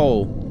ass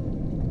hole.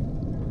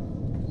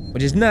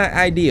 Which is not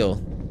ideal.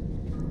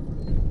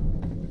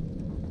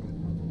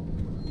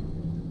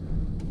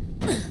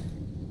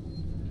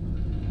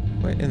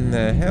 What in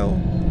the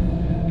hell?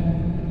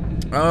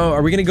 Oh,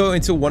 are we gonna go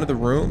into one of the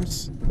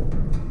rooms?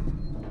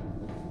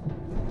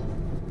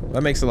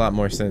 That makes a lot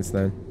more sense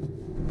then.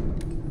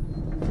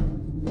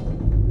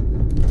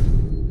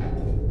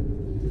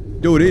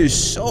 Dude, it is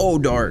so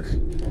dark.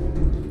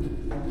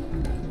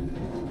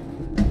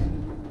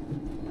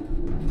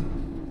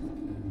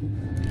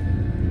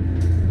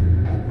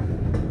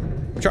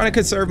 I'm trying to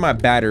conserve my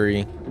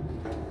battery.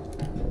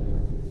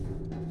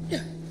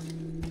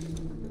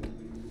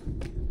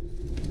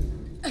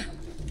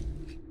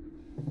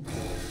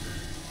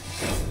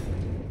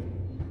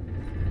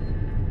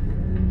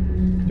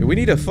 Dude, we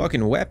need a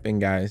fucking weapon,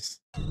 guys.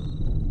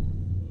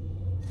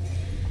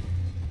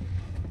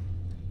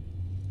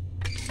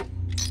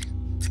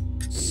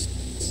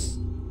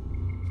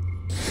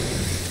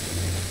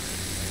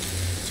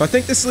 So I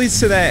think this leads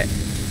to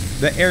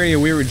the area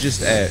we were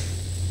just at.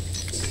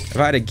 If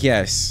I had to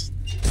guess.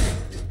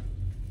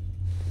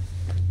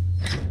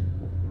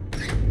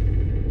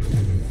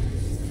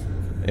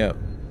 Yep.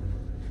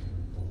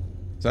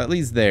 So that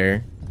leads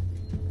there.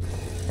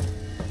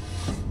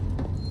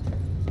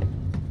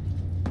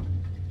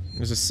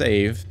 There's a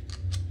save.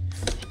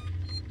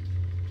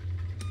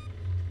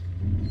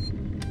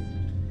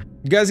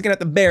 You guys are gonna have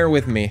to bear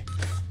with me.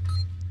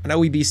 I know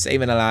we be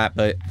saving a lot,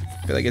 but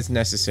I feel like it's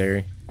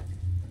necessary.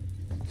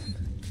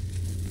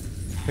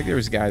 I think there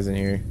was guys in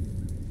here.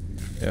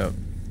 Yep.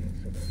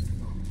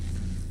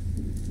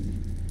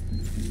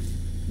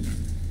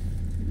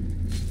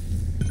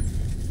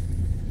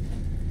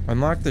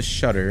 Unlock the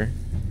shutter.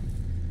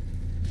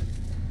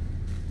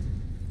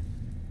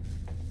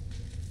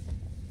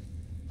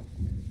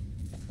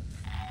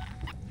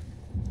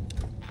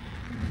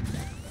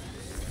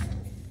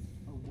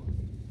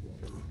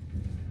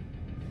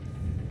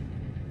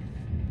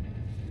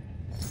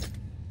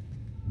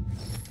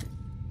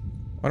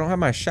 I don't have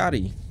my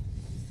shotty.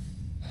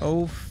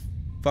 Oh,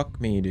 fuck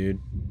me, dude.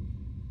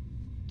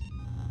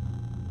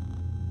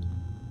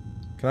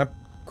 Can I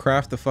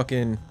craft the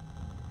fucking...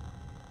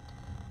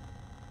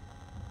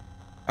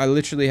 I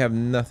literally have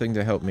nothing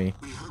to help me.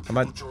 Am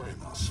I... Join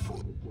us for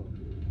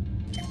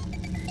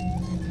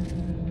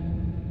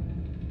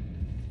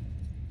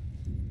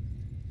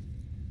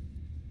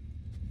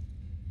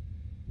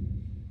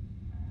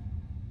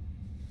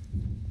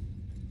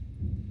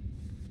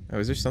Oh,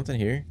 is there something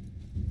here?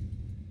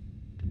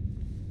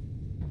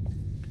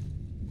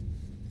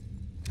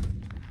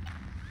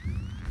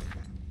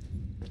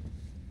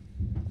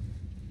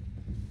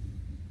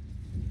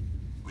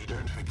 we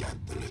don't forget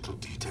the little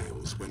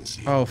details when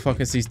seeing. Oh, fuck,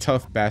 it's these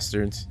tough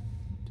bastards.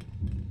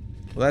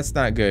 Well, that's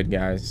not good,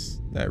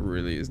 guys. That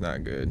really is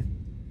not good.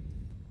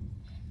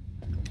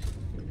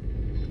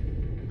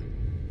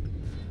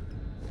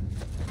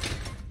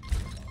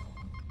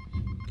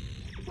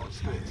 What's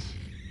this?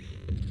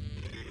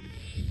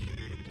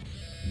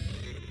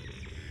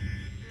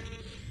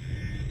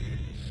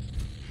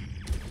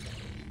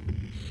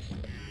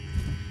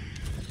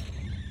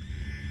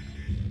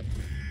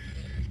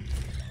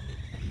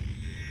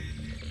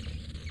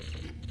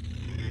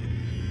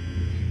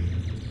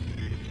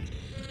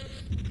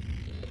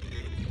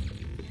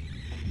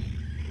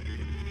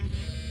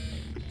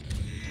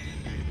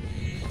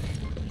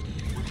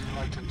 Would you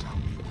like to tell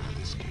me where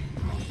this came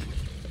from?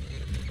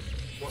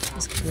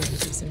 This could really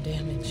do some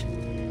damage.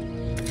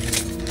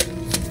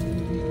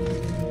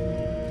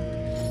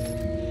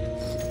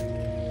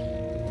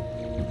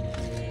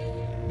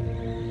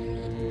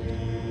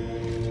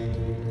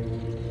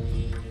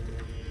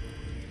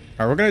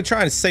 Alright, we're gonna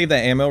try and save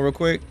that ammo real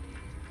quick.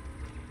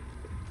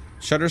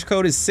 Shutter's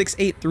code is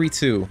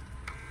 6832.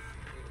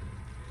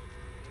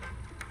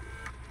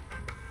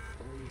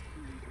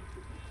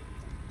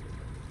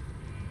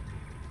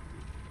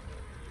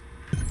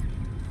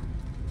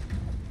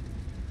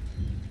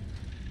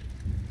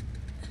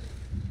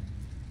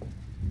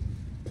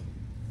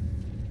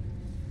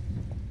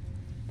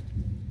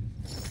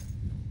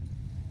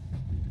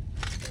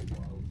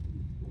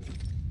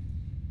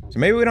 So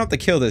maybe we don't have to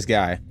kill this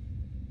guy.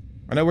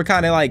 I know we're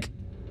kind of like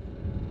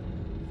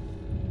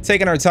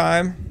taking our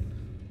time.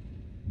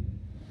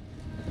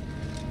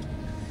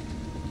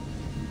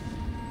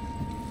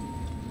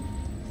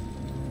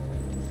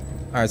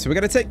 Alright, so we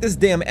gotta take this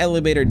damn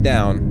elevator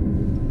down.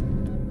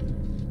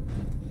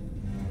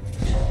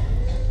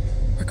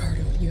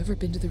 Ricardo, you ever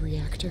been to the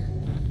reactor?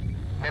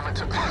 Never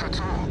took that at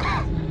all.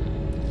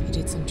 I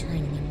did some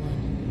training in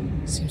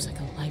one. Seems like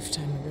a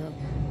lifetime ago.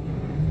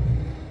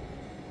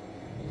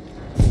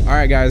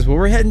 Alright guys, well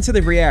we're heading to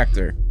the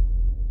reactor.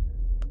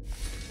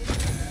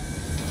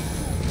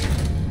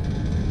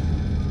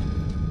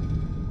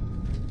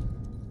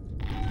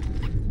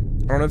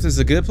 I don't know if this is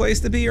a good place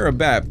to be or a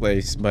bad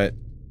place, but...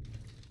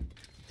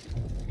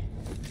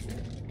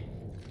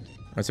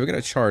 Alright, so we got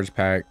a charge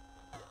pack.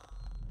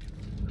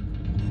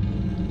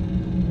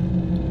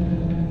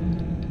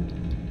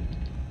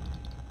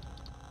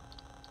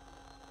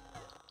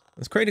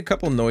 Let's create a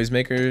couple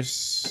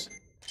noisemakers.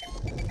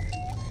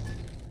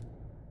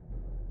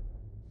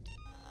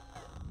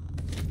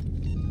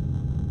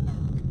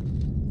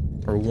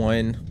 Or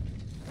one.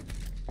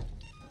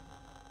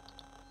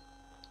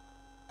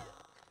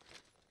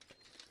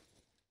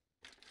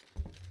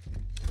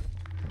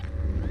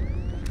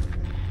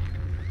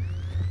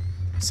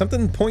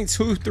 Something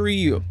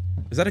 .23.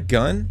 Is that a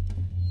gun?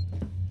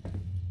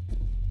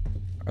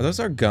 Are those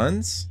our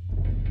guns?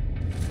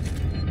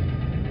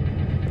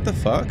 What the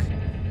fuck?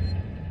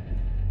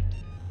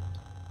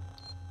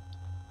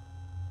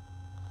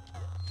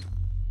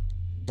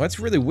 Well, that's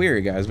really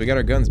weird, guys. We got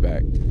our guns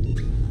back.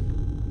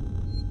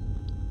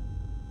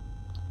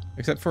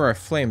 Except for our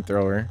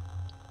flamethrower.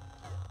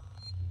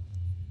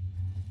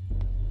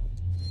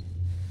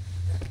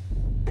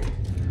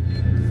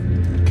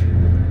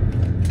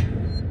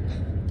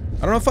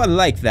 I don't know if I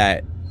like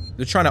that.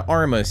 They're trying to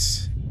arm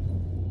us.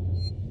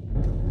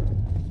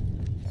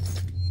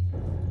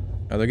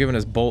 Oh, they're giving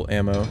us bolt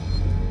ammo.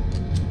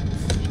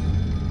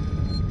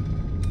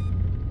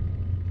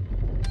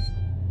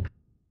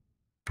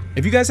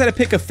 If you guys had to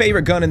pick a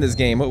favorite gun in this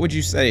game, what would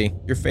you say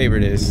your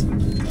favorite is?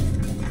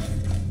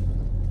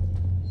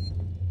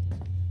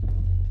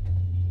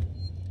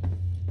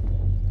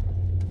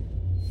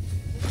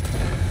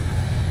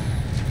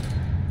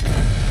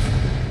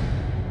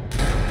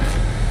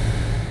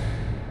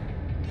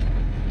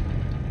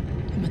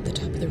 I'm at the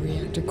top of the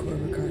reactor core,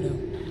 Ricardo.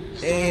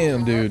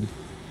 Damn, dude.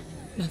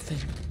 Nothing.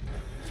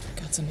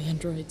 Got some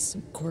androids,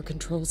 some core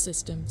control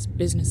systems,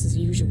 business as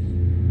usual.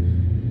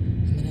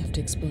 I'm gonna have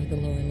to explore the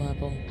lower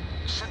level.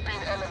 Should be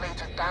an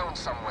elevator down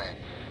somewhere.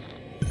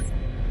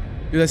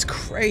 Dude, that's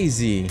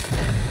crazy. So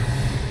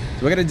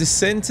we gotta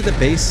descend to the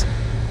base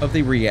of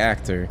the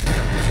reactor.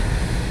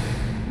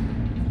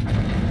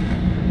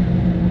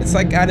 It's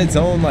like got its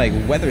own like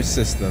weather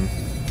system.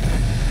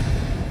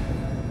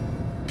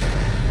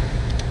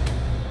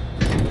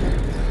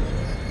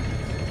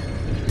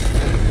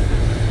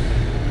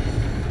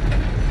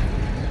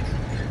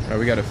 Oh,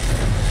 we got a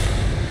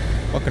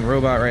fucking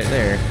robot right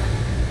there.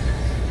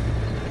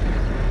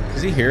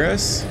 Does he hear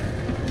us?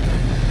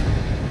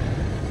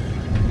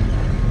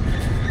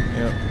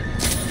 Yep.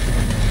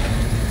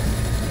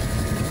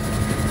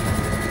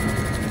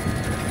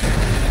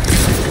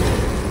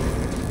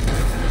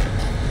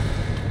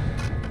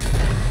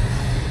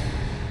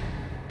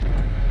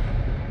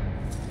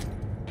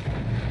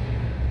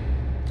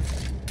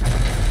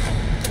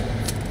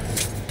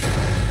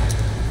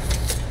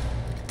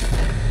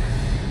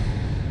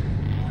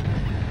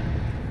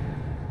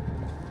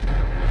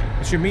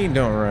 What you mean,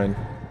 don't run?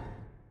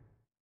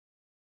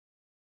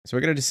 So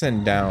we're gonna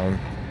descend down.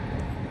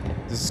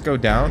 Does this go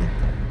down?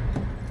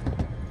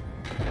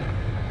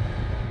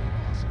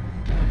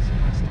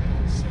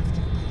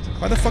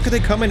 Why the fuck are they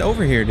coming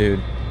over here,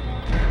 dude?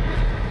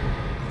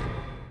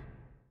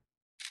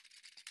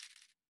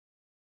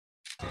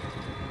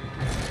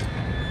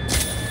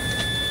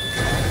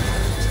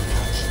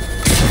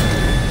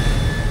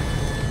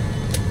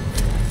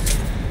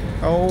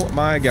 Oh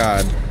my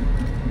god.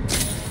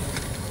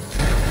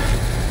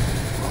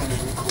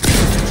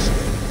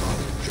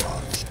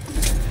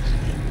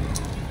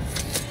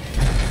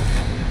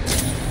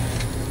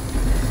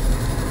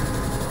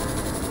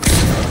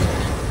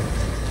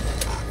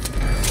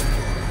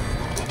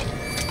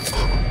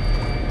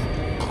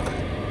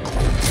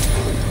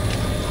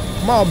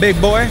 Come on,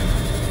 big boy.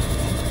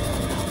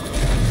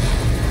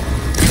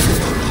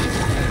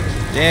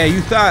 Yeah,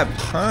 you thought,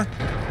 huh?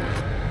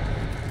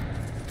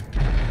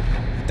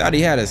 You thought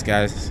he had us,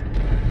 guys.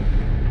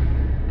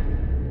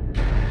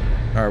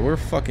 Alright, we're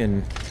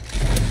fucking...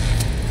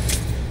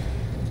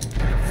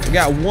 We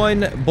got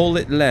one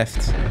bullet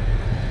left.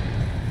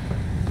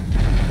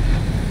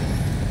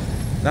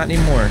 Not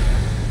anymore.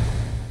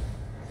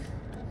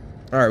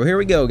 Alright, well, here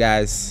we go,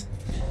 guys.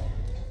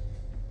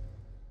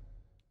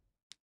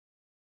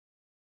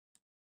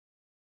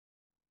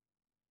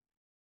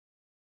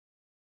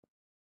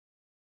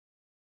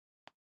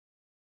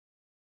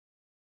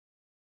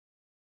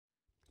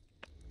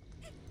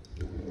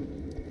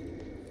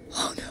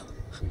 Oh no.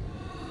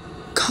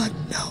 God,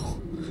 no.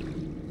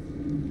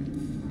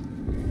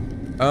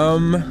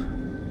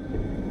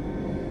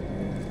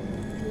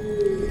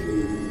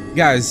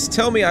 Guys,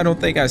 tell me I don't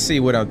think I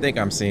see what I think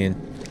I'm seeing.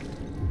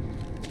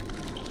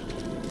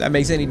 If that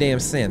makes any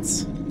damn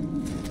sense.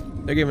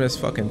 They're giving us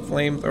fucking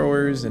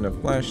flamethrowers and a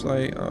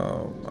flashlight.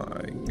 Oh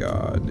my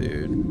god,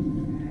 dude.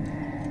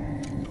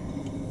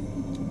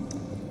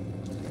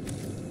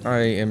 I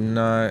am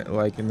not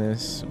liking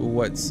this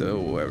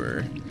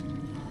whatsoever.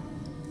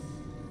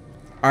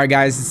 Alright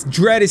guys,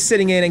 dread is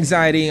sitting in,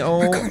 anxiety.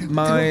 Oh Ricardo,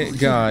 my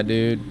god,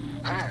 dude.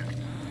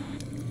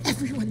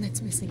 Everyone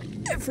that's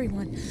missing.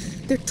 Everyone.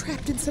 They're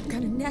trapped in some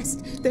kind of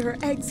nest. There are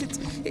eggs.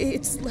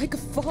 It's like a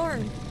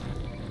farm.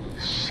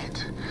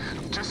 Shit.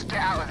 Just get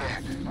out of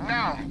there.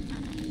 Now.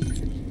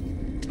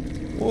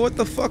 Well, what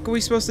the fuck are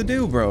we supposed to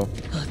do, bro?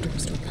 I'll have to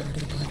restore power to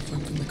the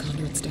platform from the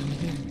conduits down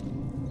here.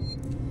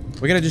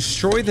 We're gonna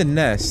destroy the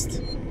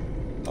nest.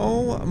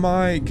 Oh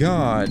my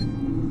god.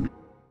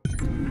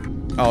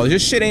 Oh,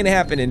 this shit ain't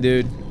happening,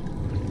 dude.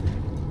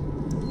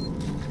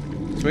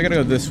 So we gotta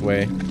go this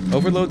way.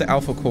 Overload the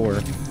alpha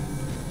core.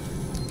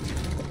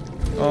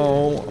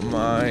 Oh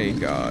my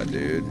god,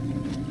 dude.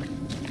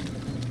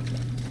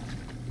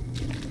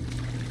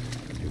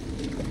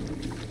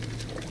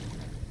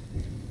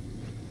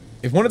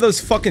 If one of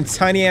those fucking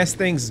tiny ass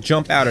things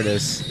jump out at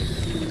us.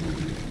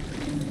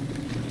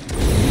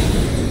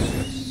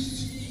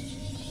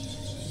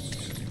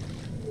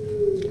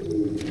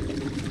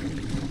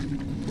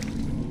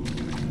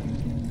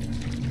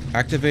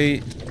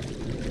 Activate.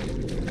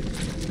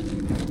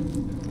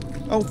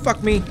 Oh,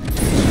 fuck me.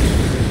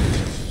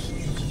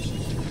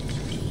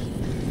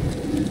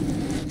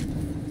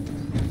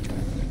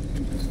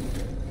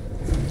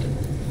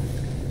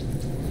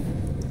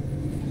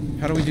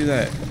 How do we do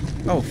that?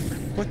 Oh,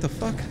 what the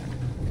fuck?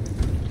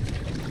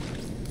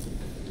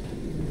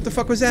 What the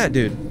fuck was that,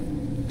 dude?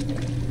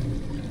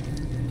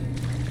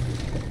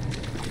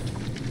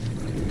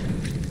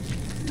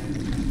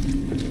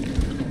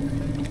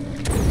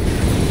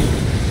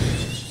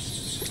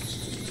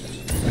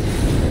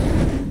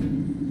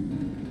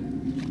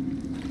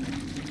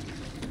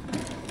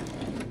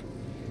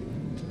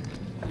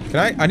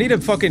 I need to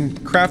fucking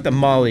craft a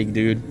molly,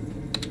 dude.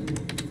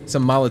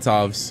 Some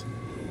Molotovs.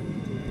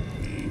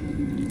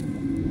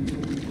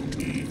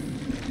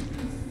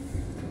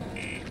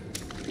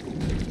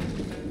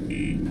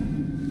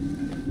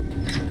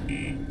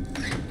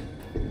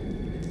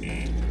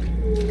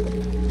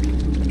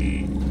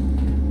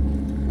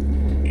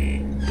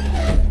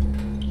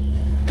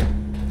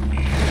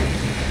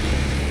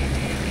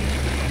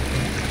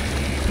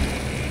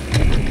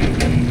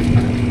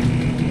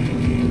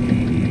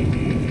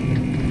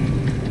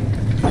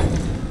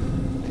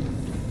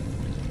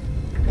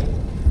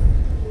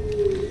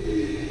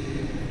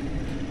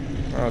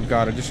 Oh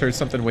god, I just heard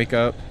something wake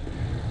up.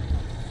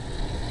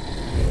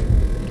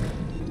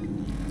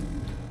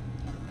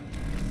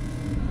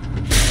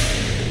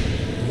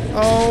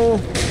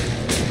 Oh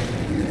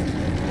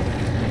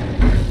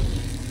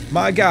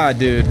my god,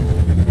 dude.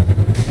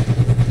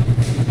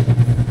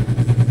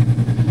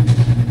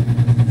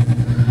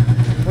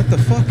 What the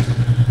fuck?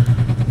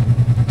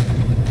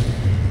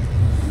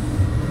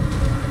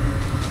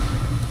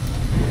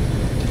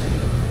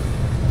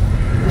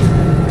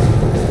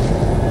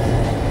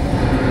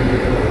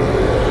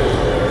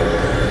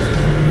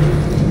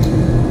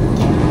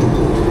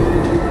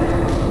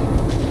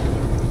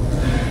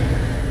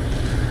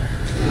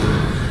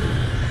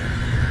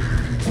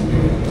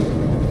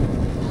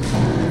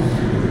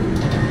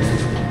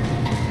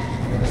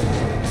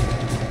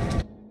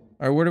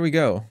 Alright, where do we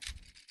go?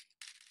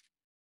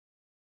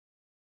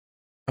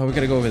 Oh, we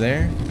gotta go over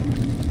there?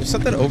 There's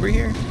something over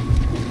here?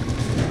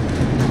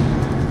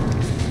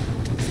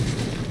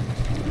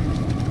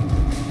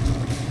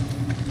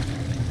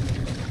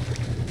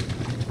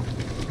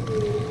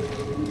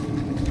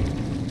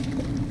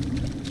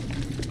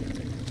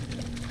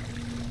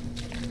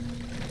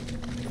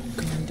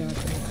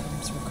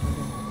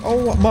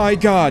 Oh my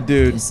god,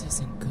 dude. This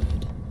isn't good.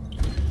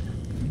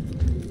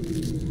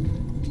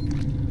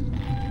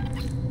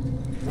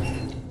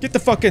 Get the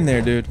fuck in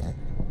there, dude.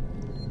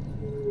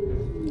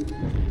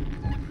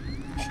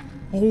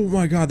 Oh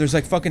my god, there's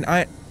like fucking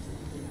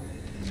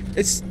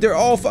they're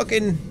all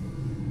fucking...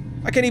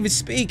 I can't even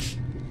speak.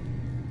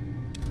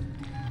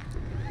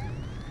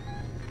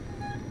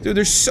 Dude,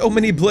 there's so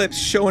many blips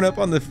showing up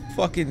on the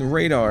fucking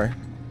radar.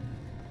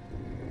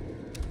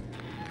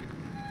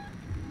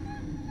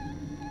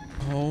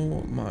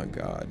 Oh my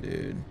god,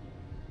 dude.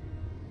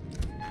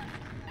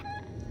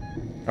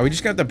 Are we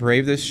just gonna have to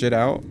brave this shit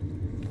out?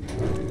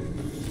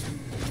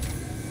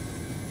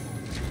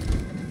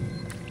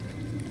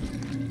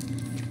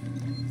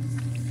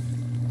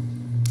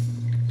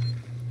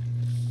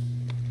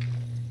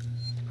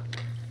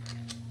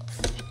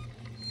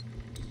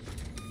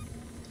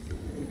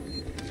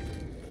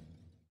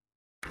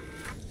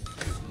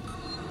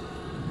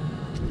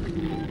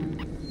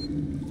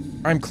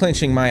 I'm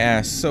clenching my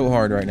ass so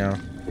hard right now.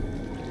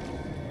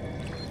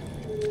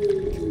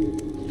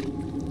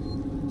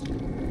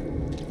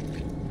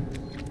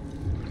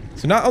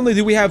 So not only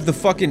do we have the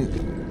fucking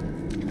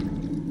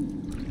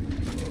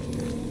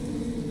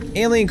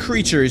alien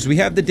creatures, we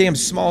have the damn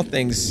small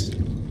things.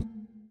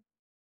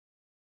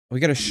 We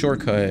got a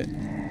shortcut.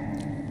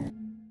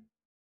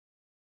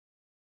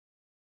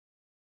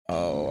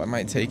 Oh, I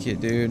might take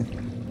it, dude.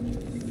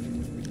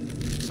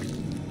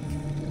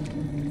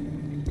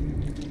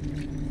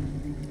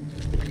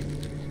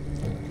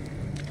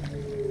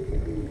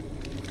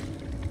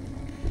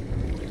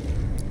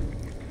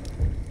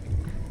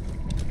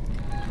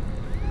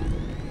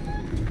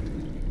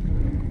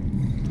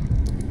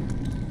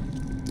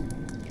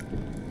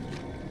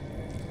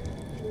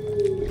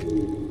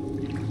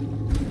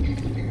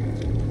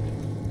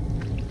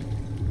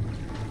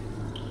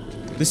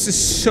 This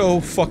is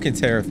so fucking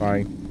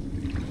terrifying.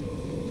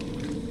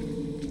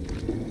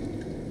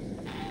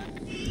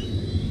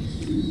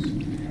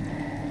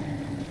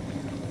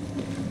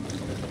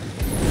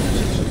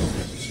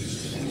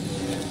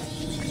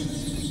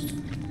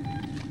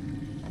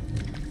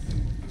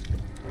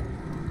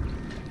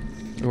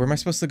 Where am I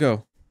supposed to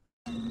go?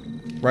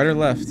 Right or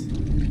left?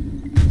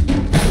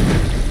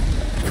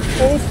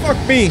 Oh, fuck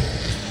me!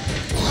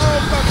 Oh,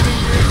 fuck me,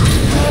 dude!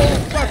 Oh,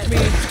 fuck me!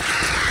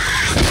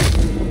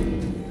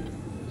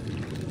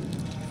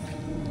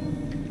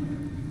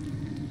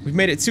 We've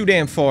made it too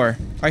damn far.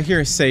 I hear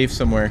a save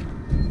somewhere.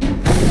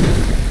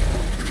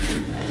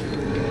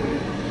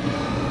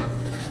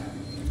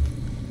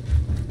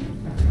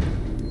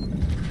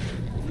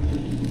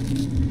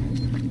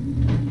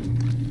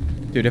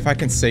 Dude, if I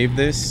can save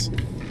this...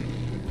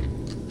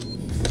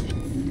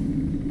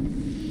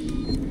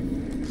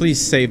 Please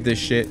save this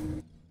shit.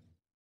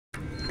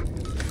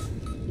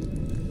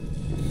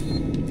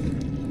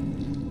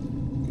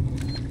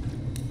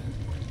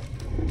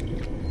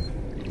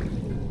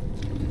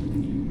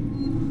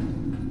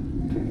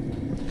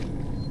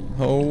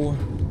 Oh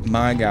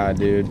my god,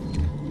 dude.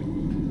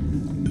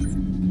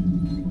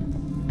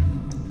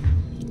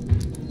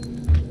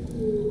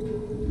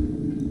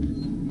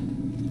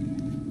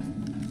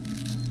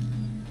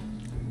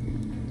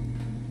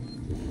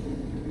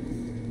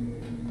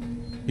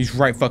 He's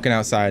right fucking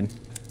outside.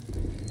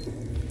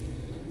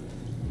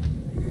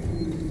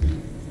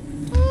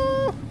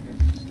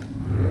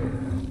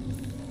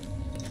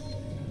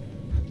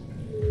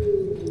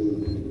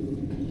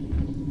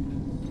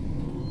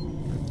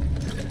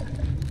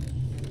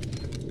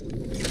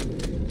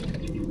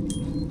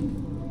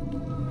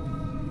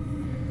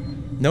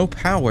 No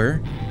power?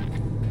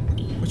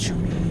 What you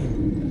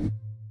mean?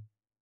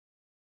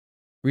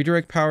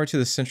 Redirect power to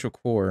the central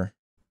core.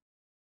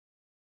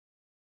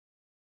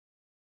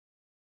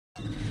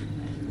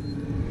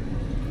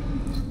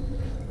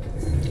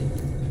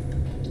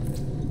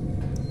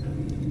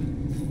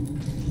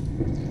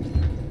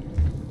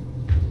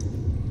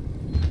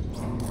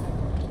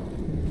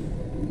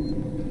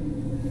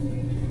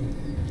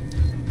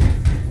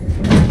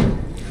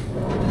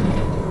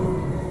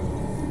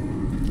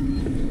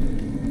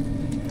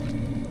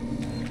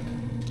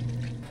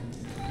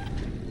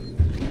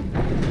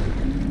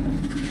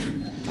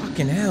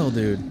 Fucking hell,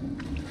 dude.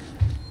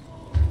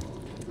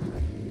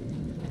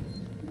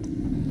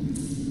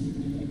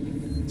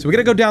 So we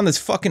gotta go down this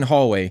fucking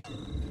hallway.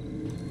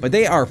 But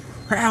they are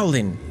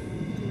prowling.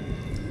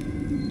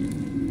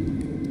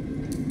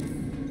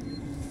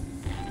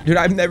 Dude,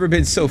 I've never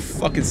been so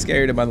fucking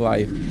scared in my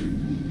life.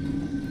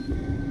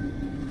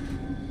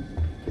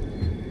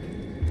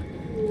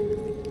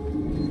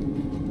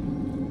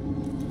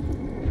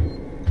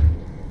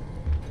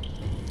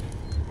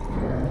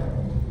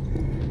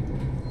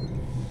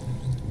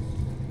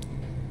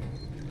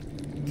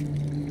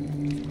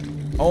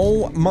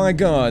 Oh my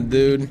god,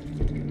 dude.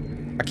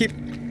 I keep...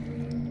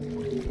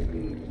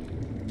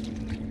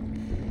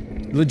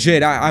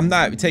 Legit, I'm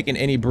not taking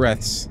any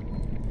breaths.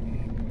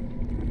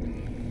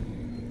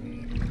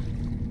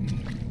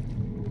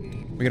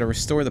 We gotta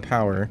restore the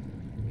power.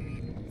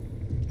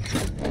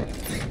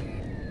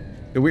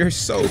 Dude, we are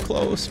so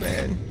close,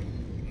 man.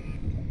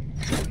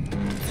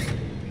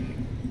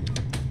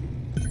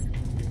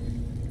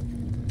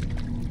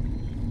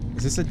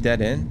 Is this a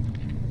dead end?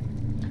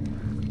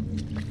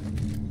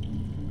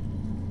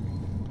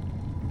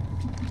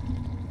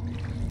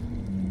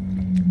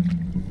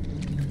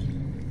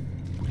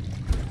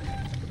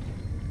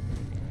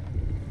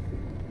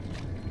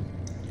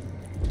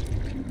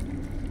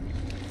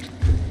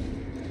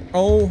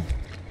 Oh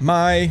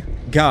my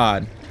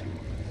god.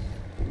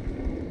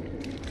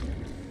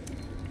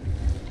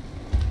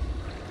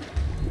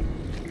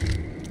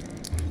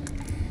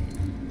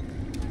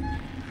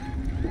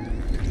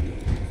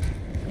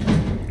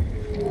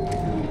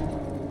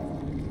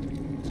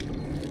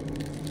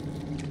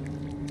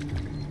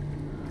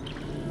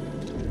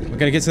 We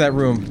gotta get to that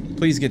room.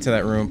 Please get to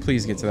that room.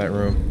 Please get to that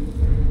room.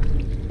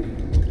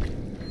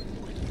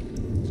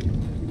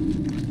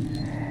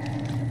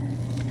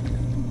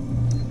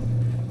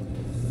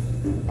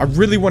 I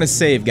really want to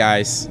save,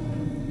 guys.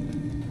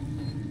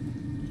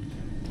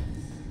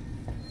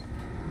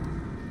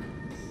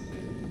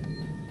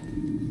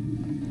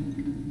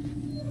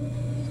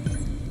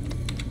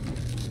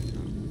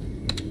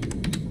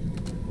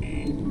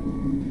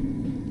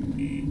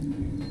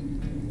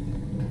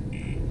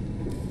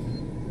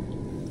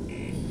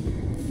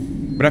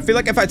 But I feel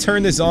like if I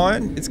turn this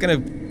on, it's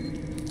gonna...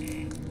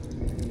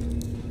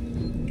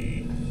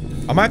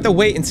 I might have to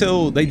wait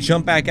until they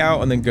jump back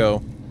out and then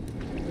go.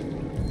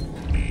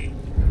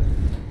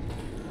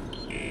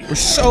 We're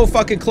so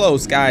fucking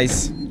close,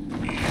 guys.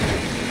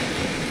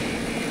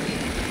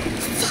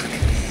 Fuck.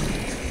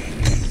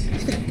 I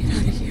gotta get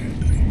out of here.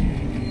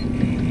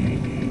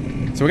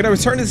 So we're gonna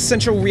return to the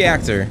central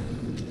reactor.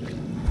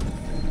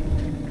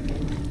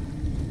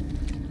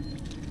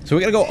 So we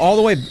gotta go all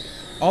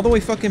the way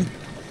fucking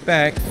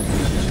back.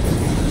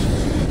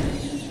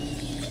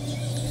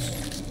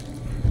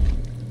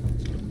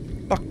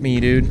 Fuck me,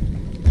 dude.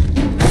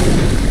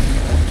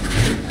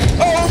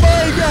 Oh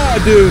my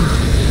god, dude.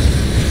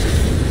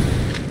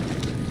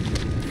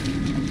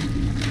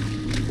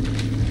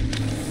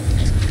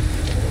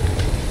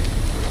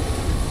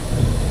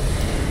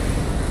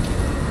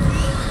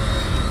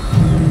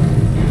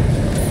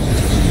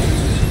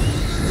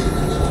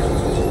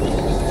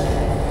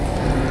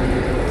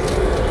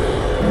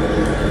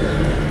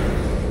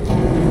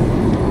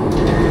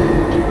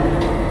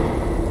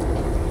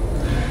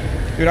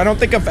 Dude, I don't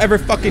think I've ever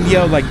fucking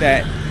yelled like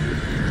that.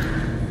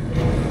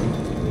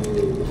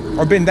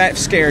 Or been that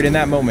scared in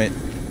that moment.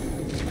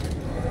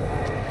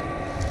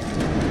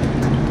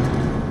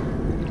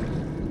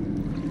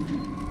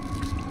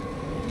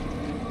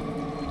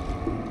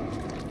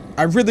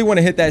 I really want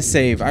to hit that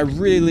save. I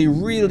really,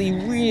 really,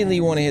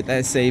 really want to hit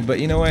that save. But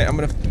you know what? I'm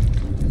gonna...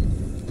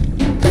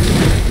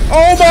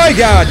 Oh my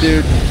god,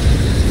 dude!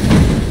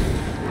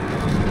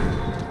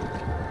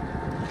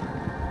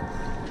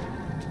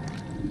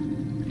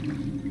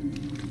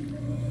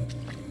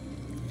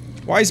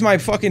 Why is my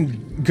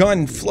fucking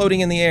gun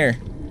floating in the air?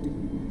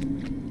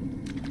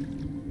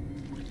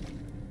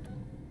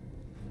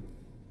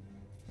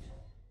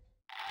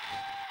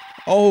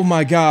 Oh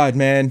my god,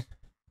 man.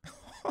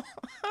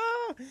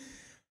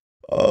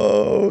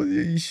 Oh,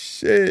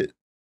 shit.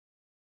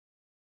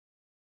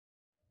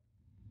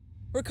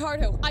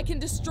 Ricardo, I can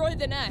destroy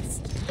the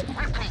nest.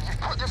 Ripley, you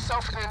put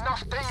yourself in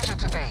enough danger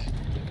today.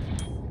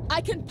 I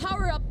can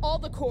power up all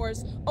the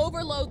cores,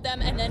 overload them,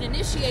 and then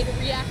initiate a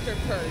reactor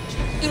purge.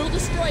 It'll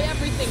destroy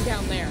everything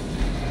down there.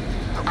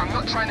 Look, I'm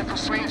not trying to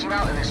persuade you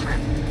out of this, Rip.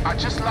 I'd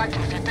just like it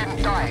if you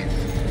didn't die.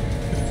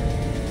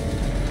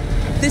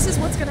 This is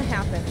what's gonna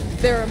happen.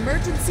 There are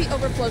emergency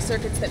overflow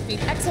circuits that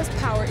feed excess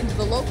power into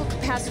the local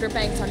capacitor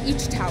banks on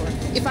each tower.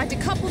 If I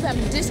decouple them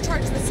and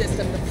discharge the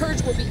system, the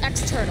purge will be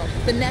external.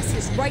 The nest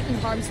is right in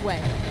harm's way.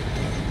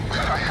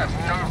 I have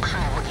no clue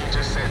what you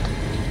just said.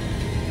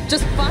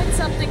 Just find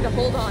something to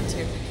hold on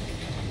to.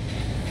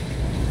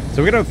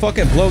 So we're gonna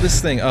fucking blow this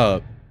thing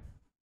up.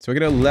 So we're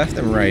gonna left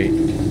and right.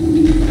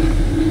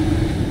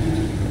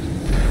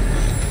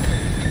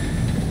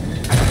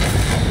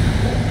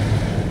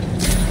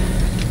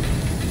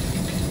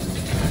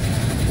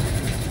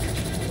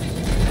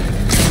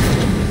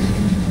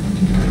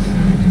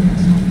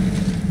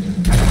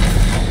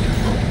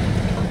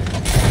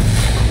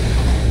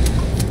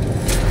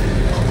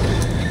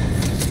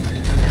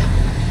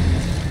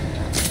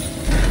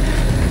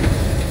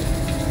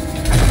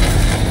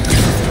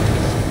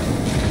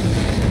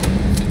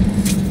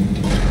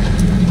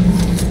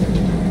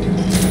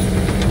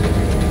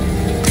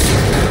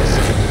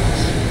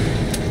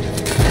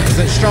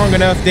 Strong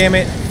enough, damn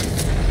it.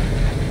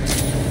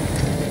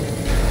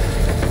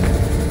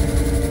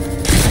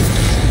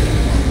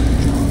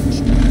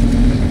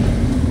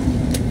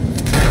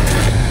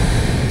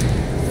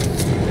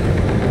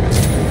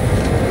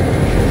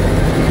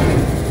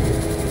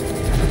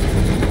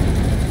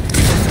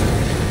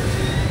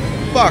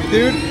 fuck,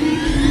 dude?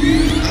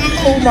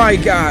 Oh my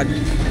god.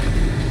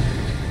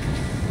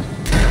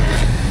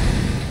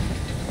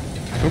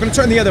 We're gonna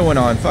turn the other one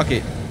on. Fuck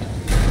it.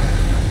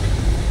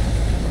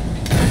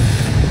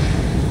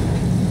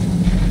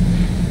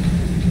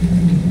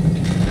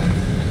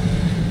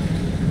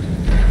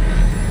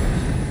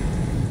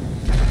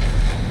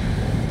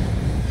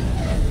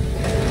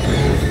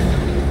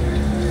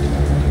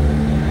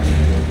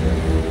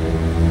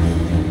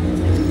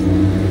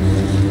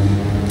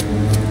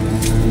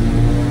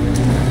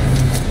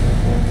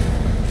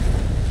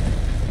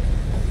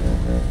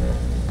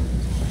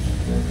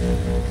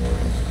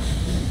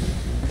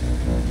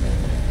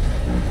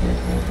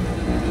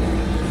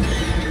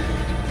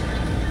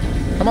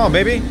 Come on,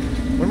 baby.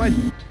 What am I?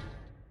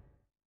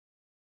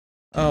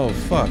 Oh,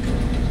 fuck.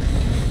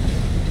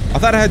 I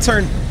thought I had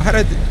turned.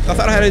 I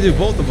thought I had to do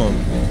both of them.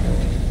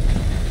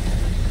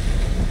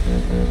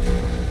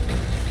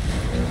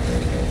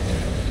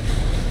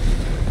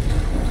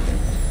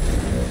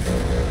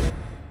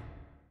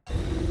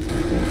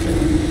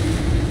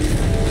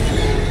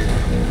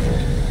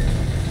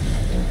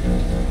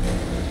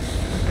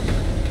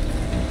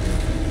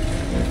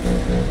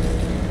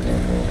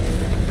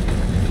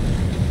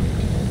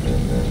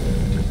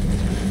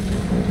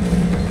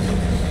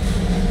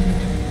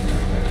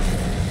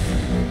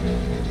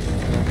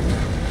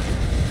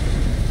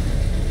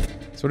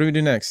 So what do we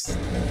do next?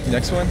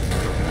 Next one?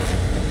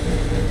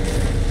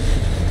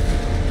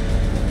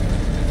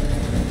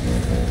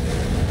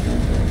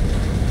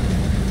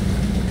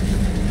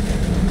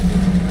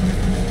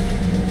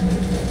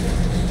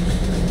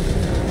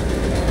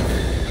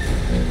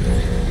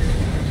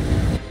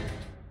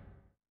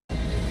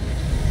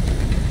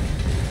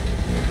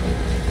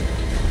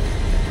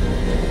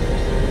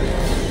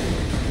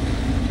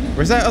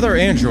 Where's that other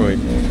android?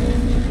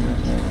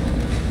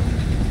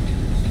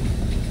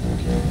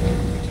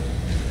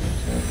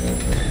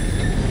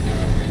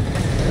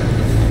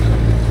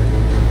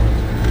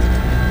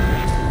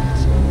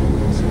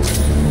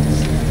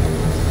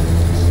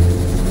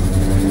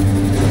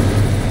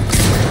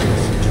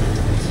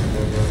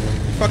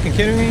 Fucking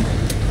kidding me?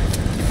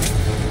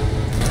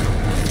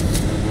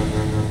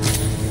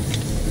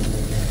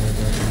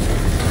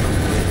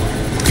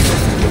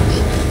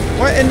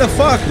 What in the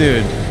fuck,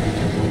 dude?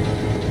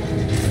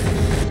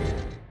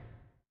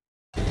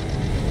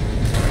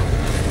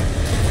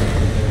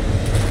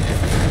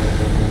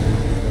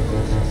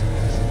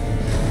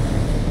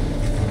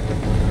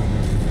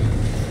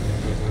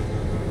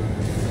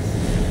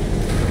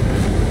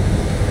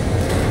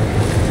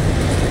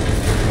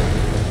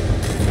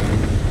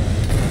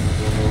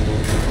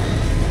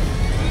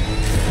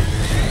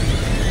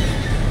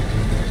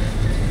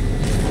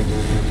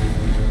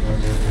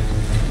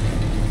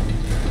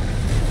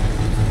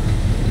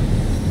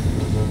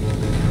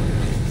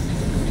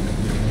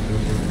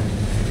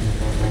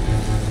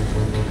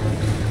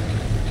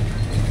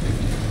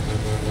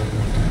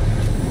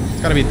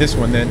 It's gotta be this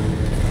one then.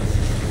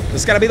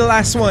 This gotta be the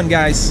last one,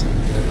 guys.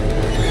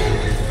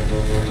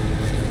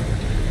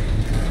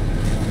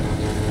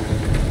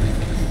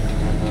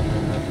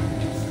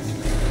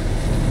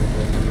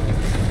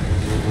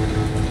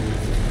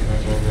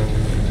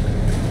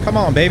 Come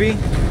on, baby.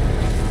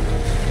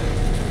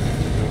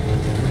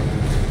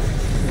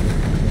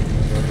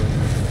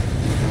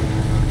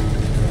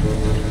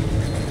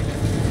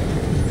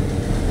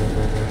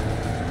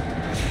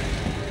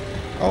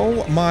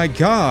 Oh my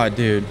god,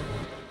 dude.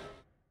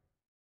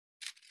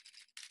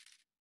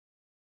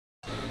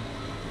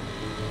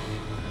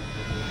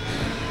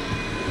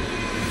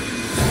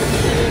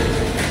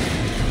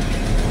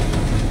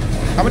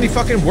 How many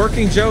fucking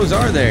working Joes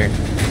are there?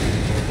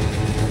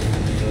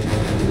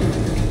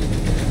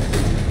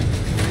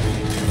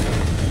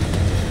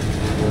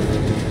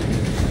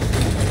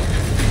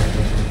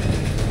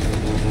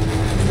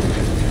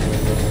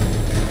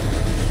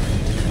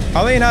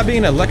 How are they not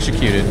being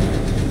electrocuted?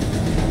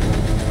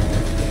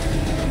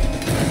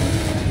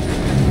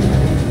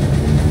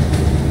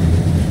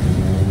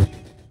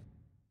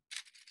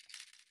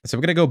 So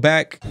we're gonna go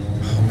back.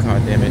 Oh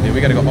god damn it, dude.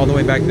 We gotta go all the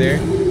way back there.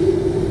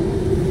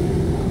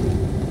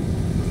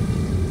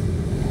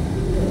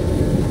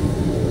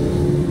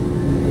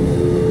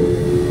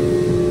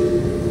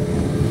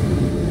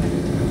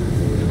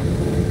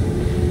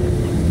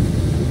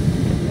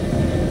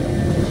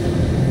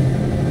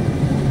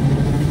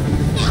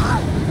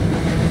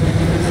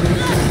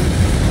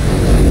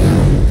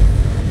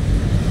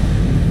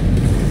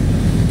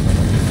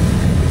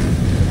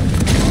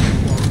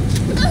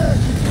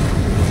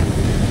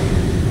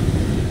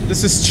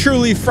 This is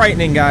truly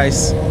frightening,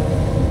 guys.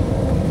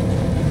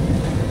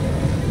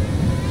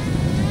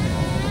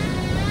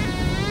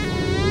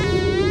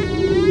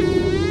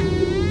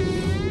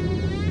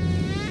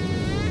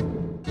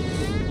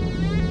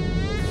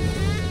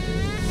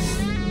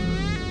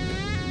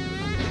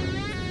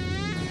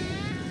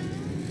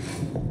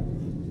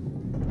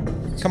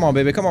 Come on,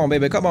 baby. Come on,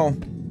 baby. Come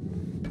on.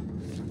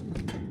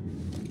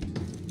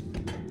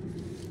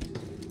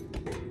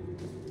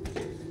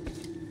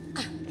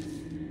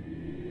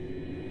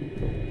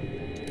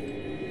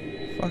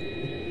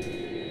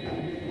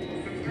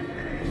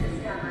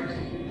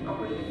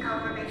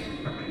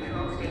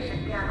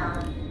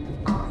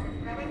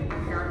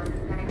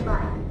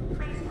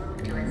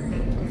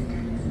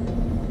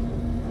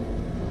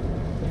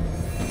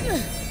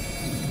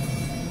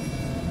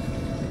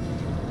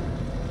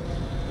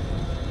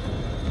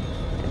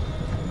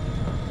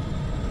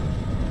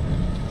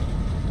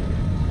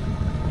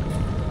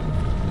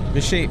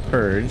 Initiate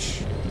purge.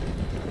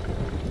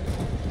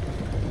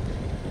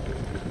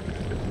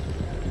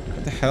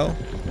 What the hell?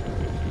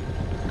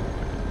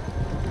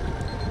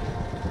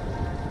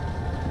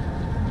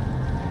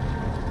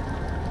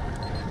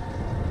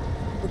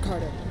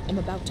 Ricardo, I'm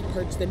about to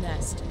purge the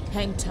nest.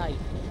 Hang tight.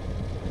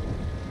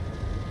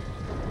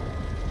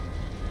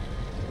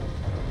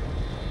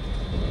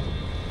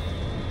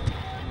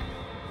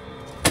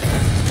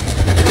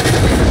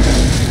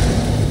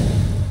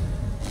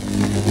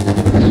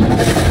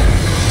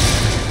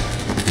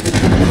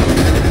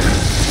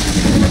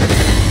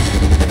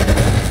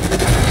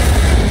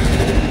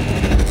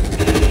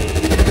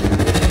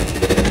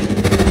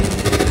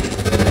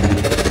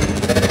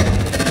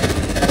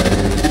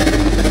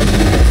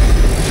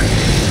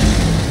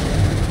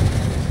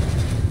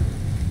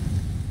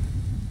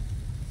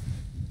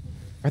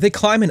 Are they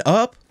climbing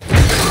up?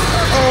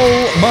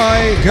 Oh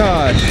my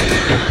god.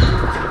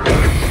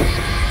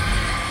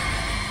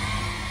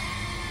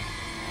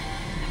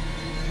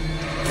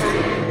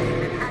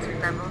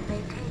 Hazard level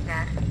maintained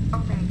at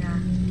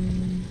Omega.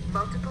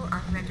 Multiple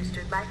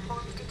unregistered life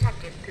forms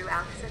detected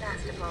throughout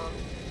Sevastopol.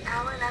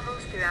 Power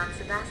levels throughout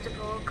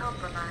Sevastopol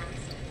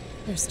compromised.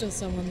 There's still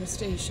some on the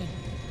station.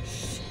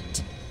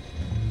 Shit.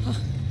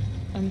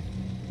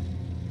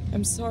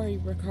 I'm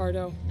sorry,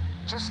 Ricardo.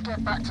 Just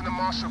get back to the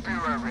Marshal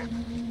Bureau, Rip.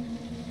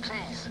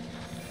 Please.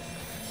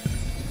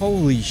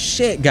 Holy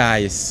shit,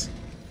 guys.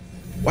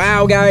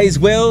 Wow, guys.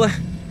 Well,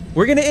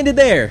 we're gonna end it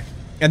there.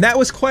 And that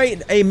was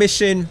quite a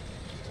mission.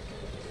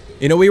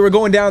 You know, we were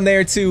going down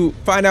there to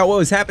find out what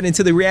was happening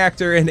to the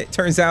reactor, and it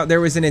turns out there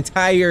was an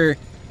entire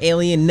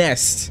alien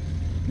nest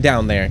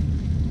down there.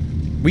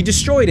 We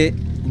destroyed it,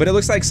 but it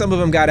looks like some of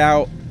them got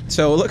out.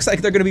 So it looks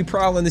like they're gonna be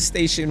prowling the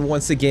station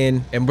once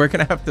again, and we're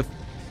gonna have to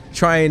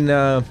try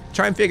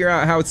and figure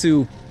out how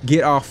to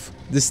get off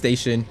the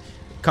station,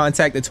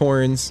 contact the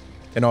Torrens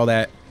and all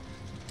that.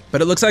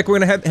 But it looks like we're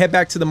gonna head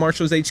back to the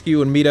Marshal's HQ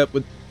and meet up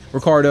with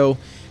Ricardo.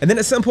 And then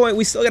at some point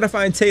we still gotta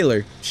find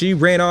Taylor. She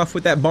ran off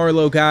with that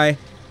Barlow guy,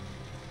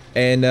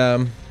 and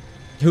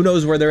who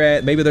knows where they're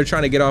at. Maybe they're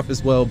trying to get off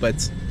as well.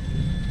 But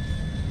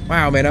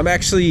wow, man, I'm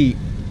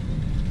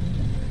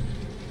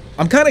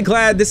kind of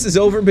glad this is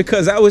over,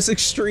 because I was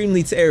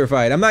extremely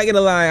terrified. I'm not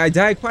gonna lie, I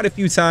died quite a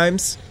few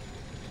times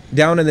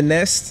down in the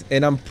nest,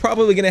 and I'm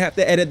probably gonna have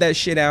to edit that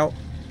shit out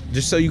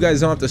just so you guys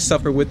don't have to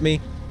suffer with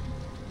me.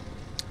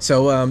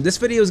 So this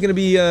video is gonna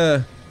be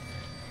it's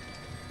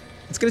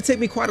gonna take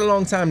me quite a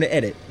long time to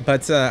edit,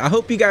 but I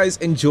hope you guys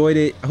enjoyed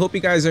it. I hope you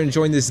guys are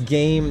enjoying this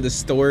game, the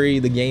story,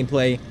 the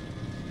gameplay.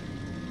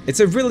 It's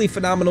a really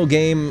phenomenal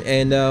game,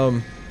 and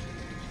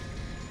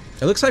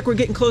it looks like we're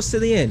getting close to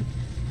the end.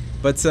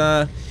 But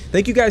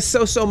thank you guys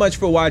so much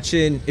for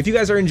watching. If you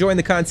guys are enjoying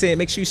the content,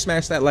 make sure you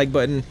smash that like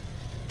button.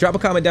 Drop a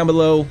comment down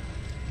below,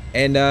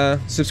 and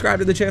subscribe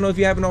to the channel if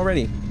you haven't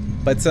already.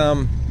 But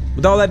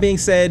with all that being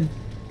said,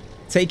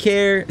 take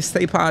care,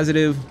 stay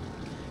positive,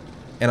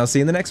 and I'll see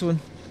you in the next one.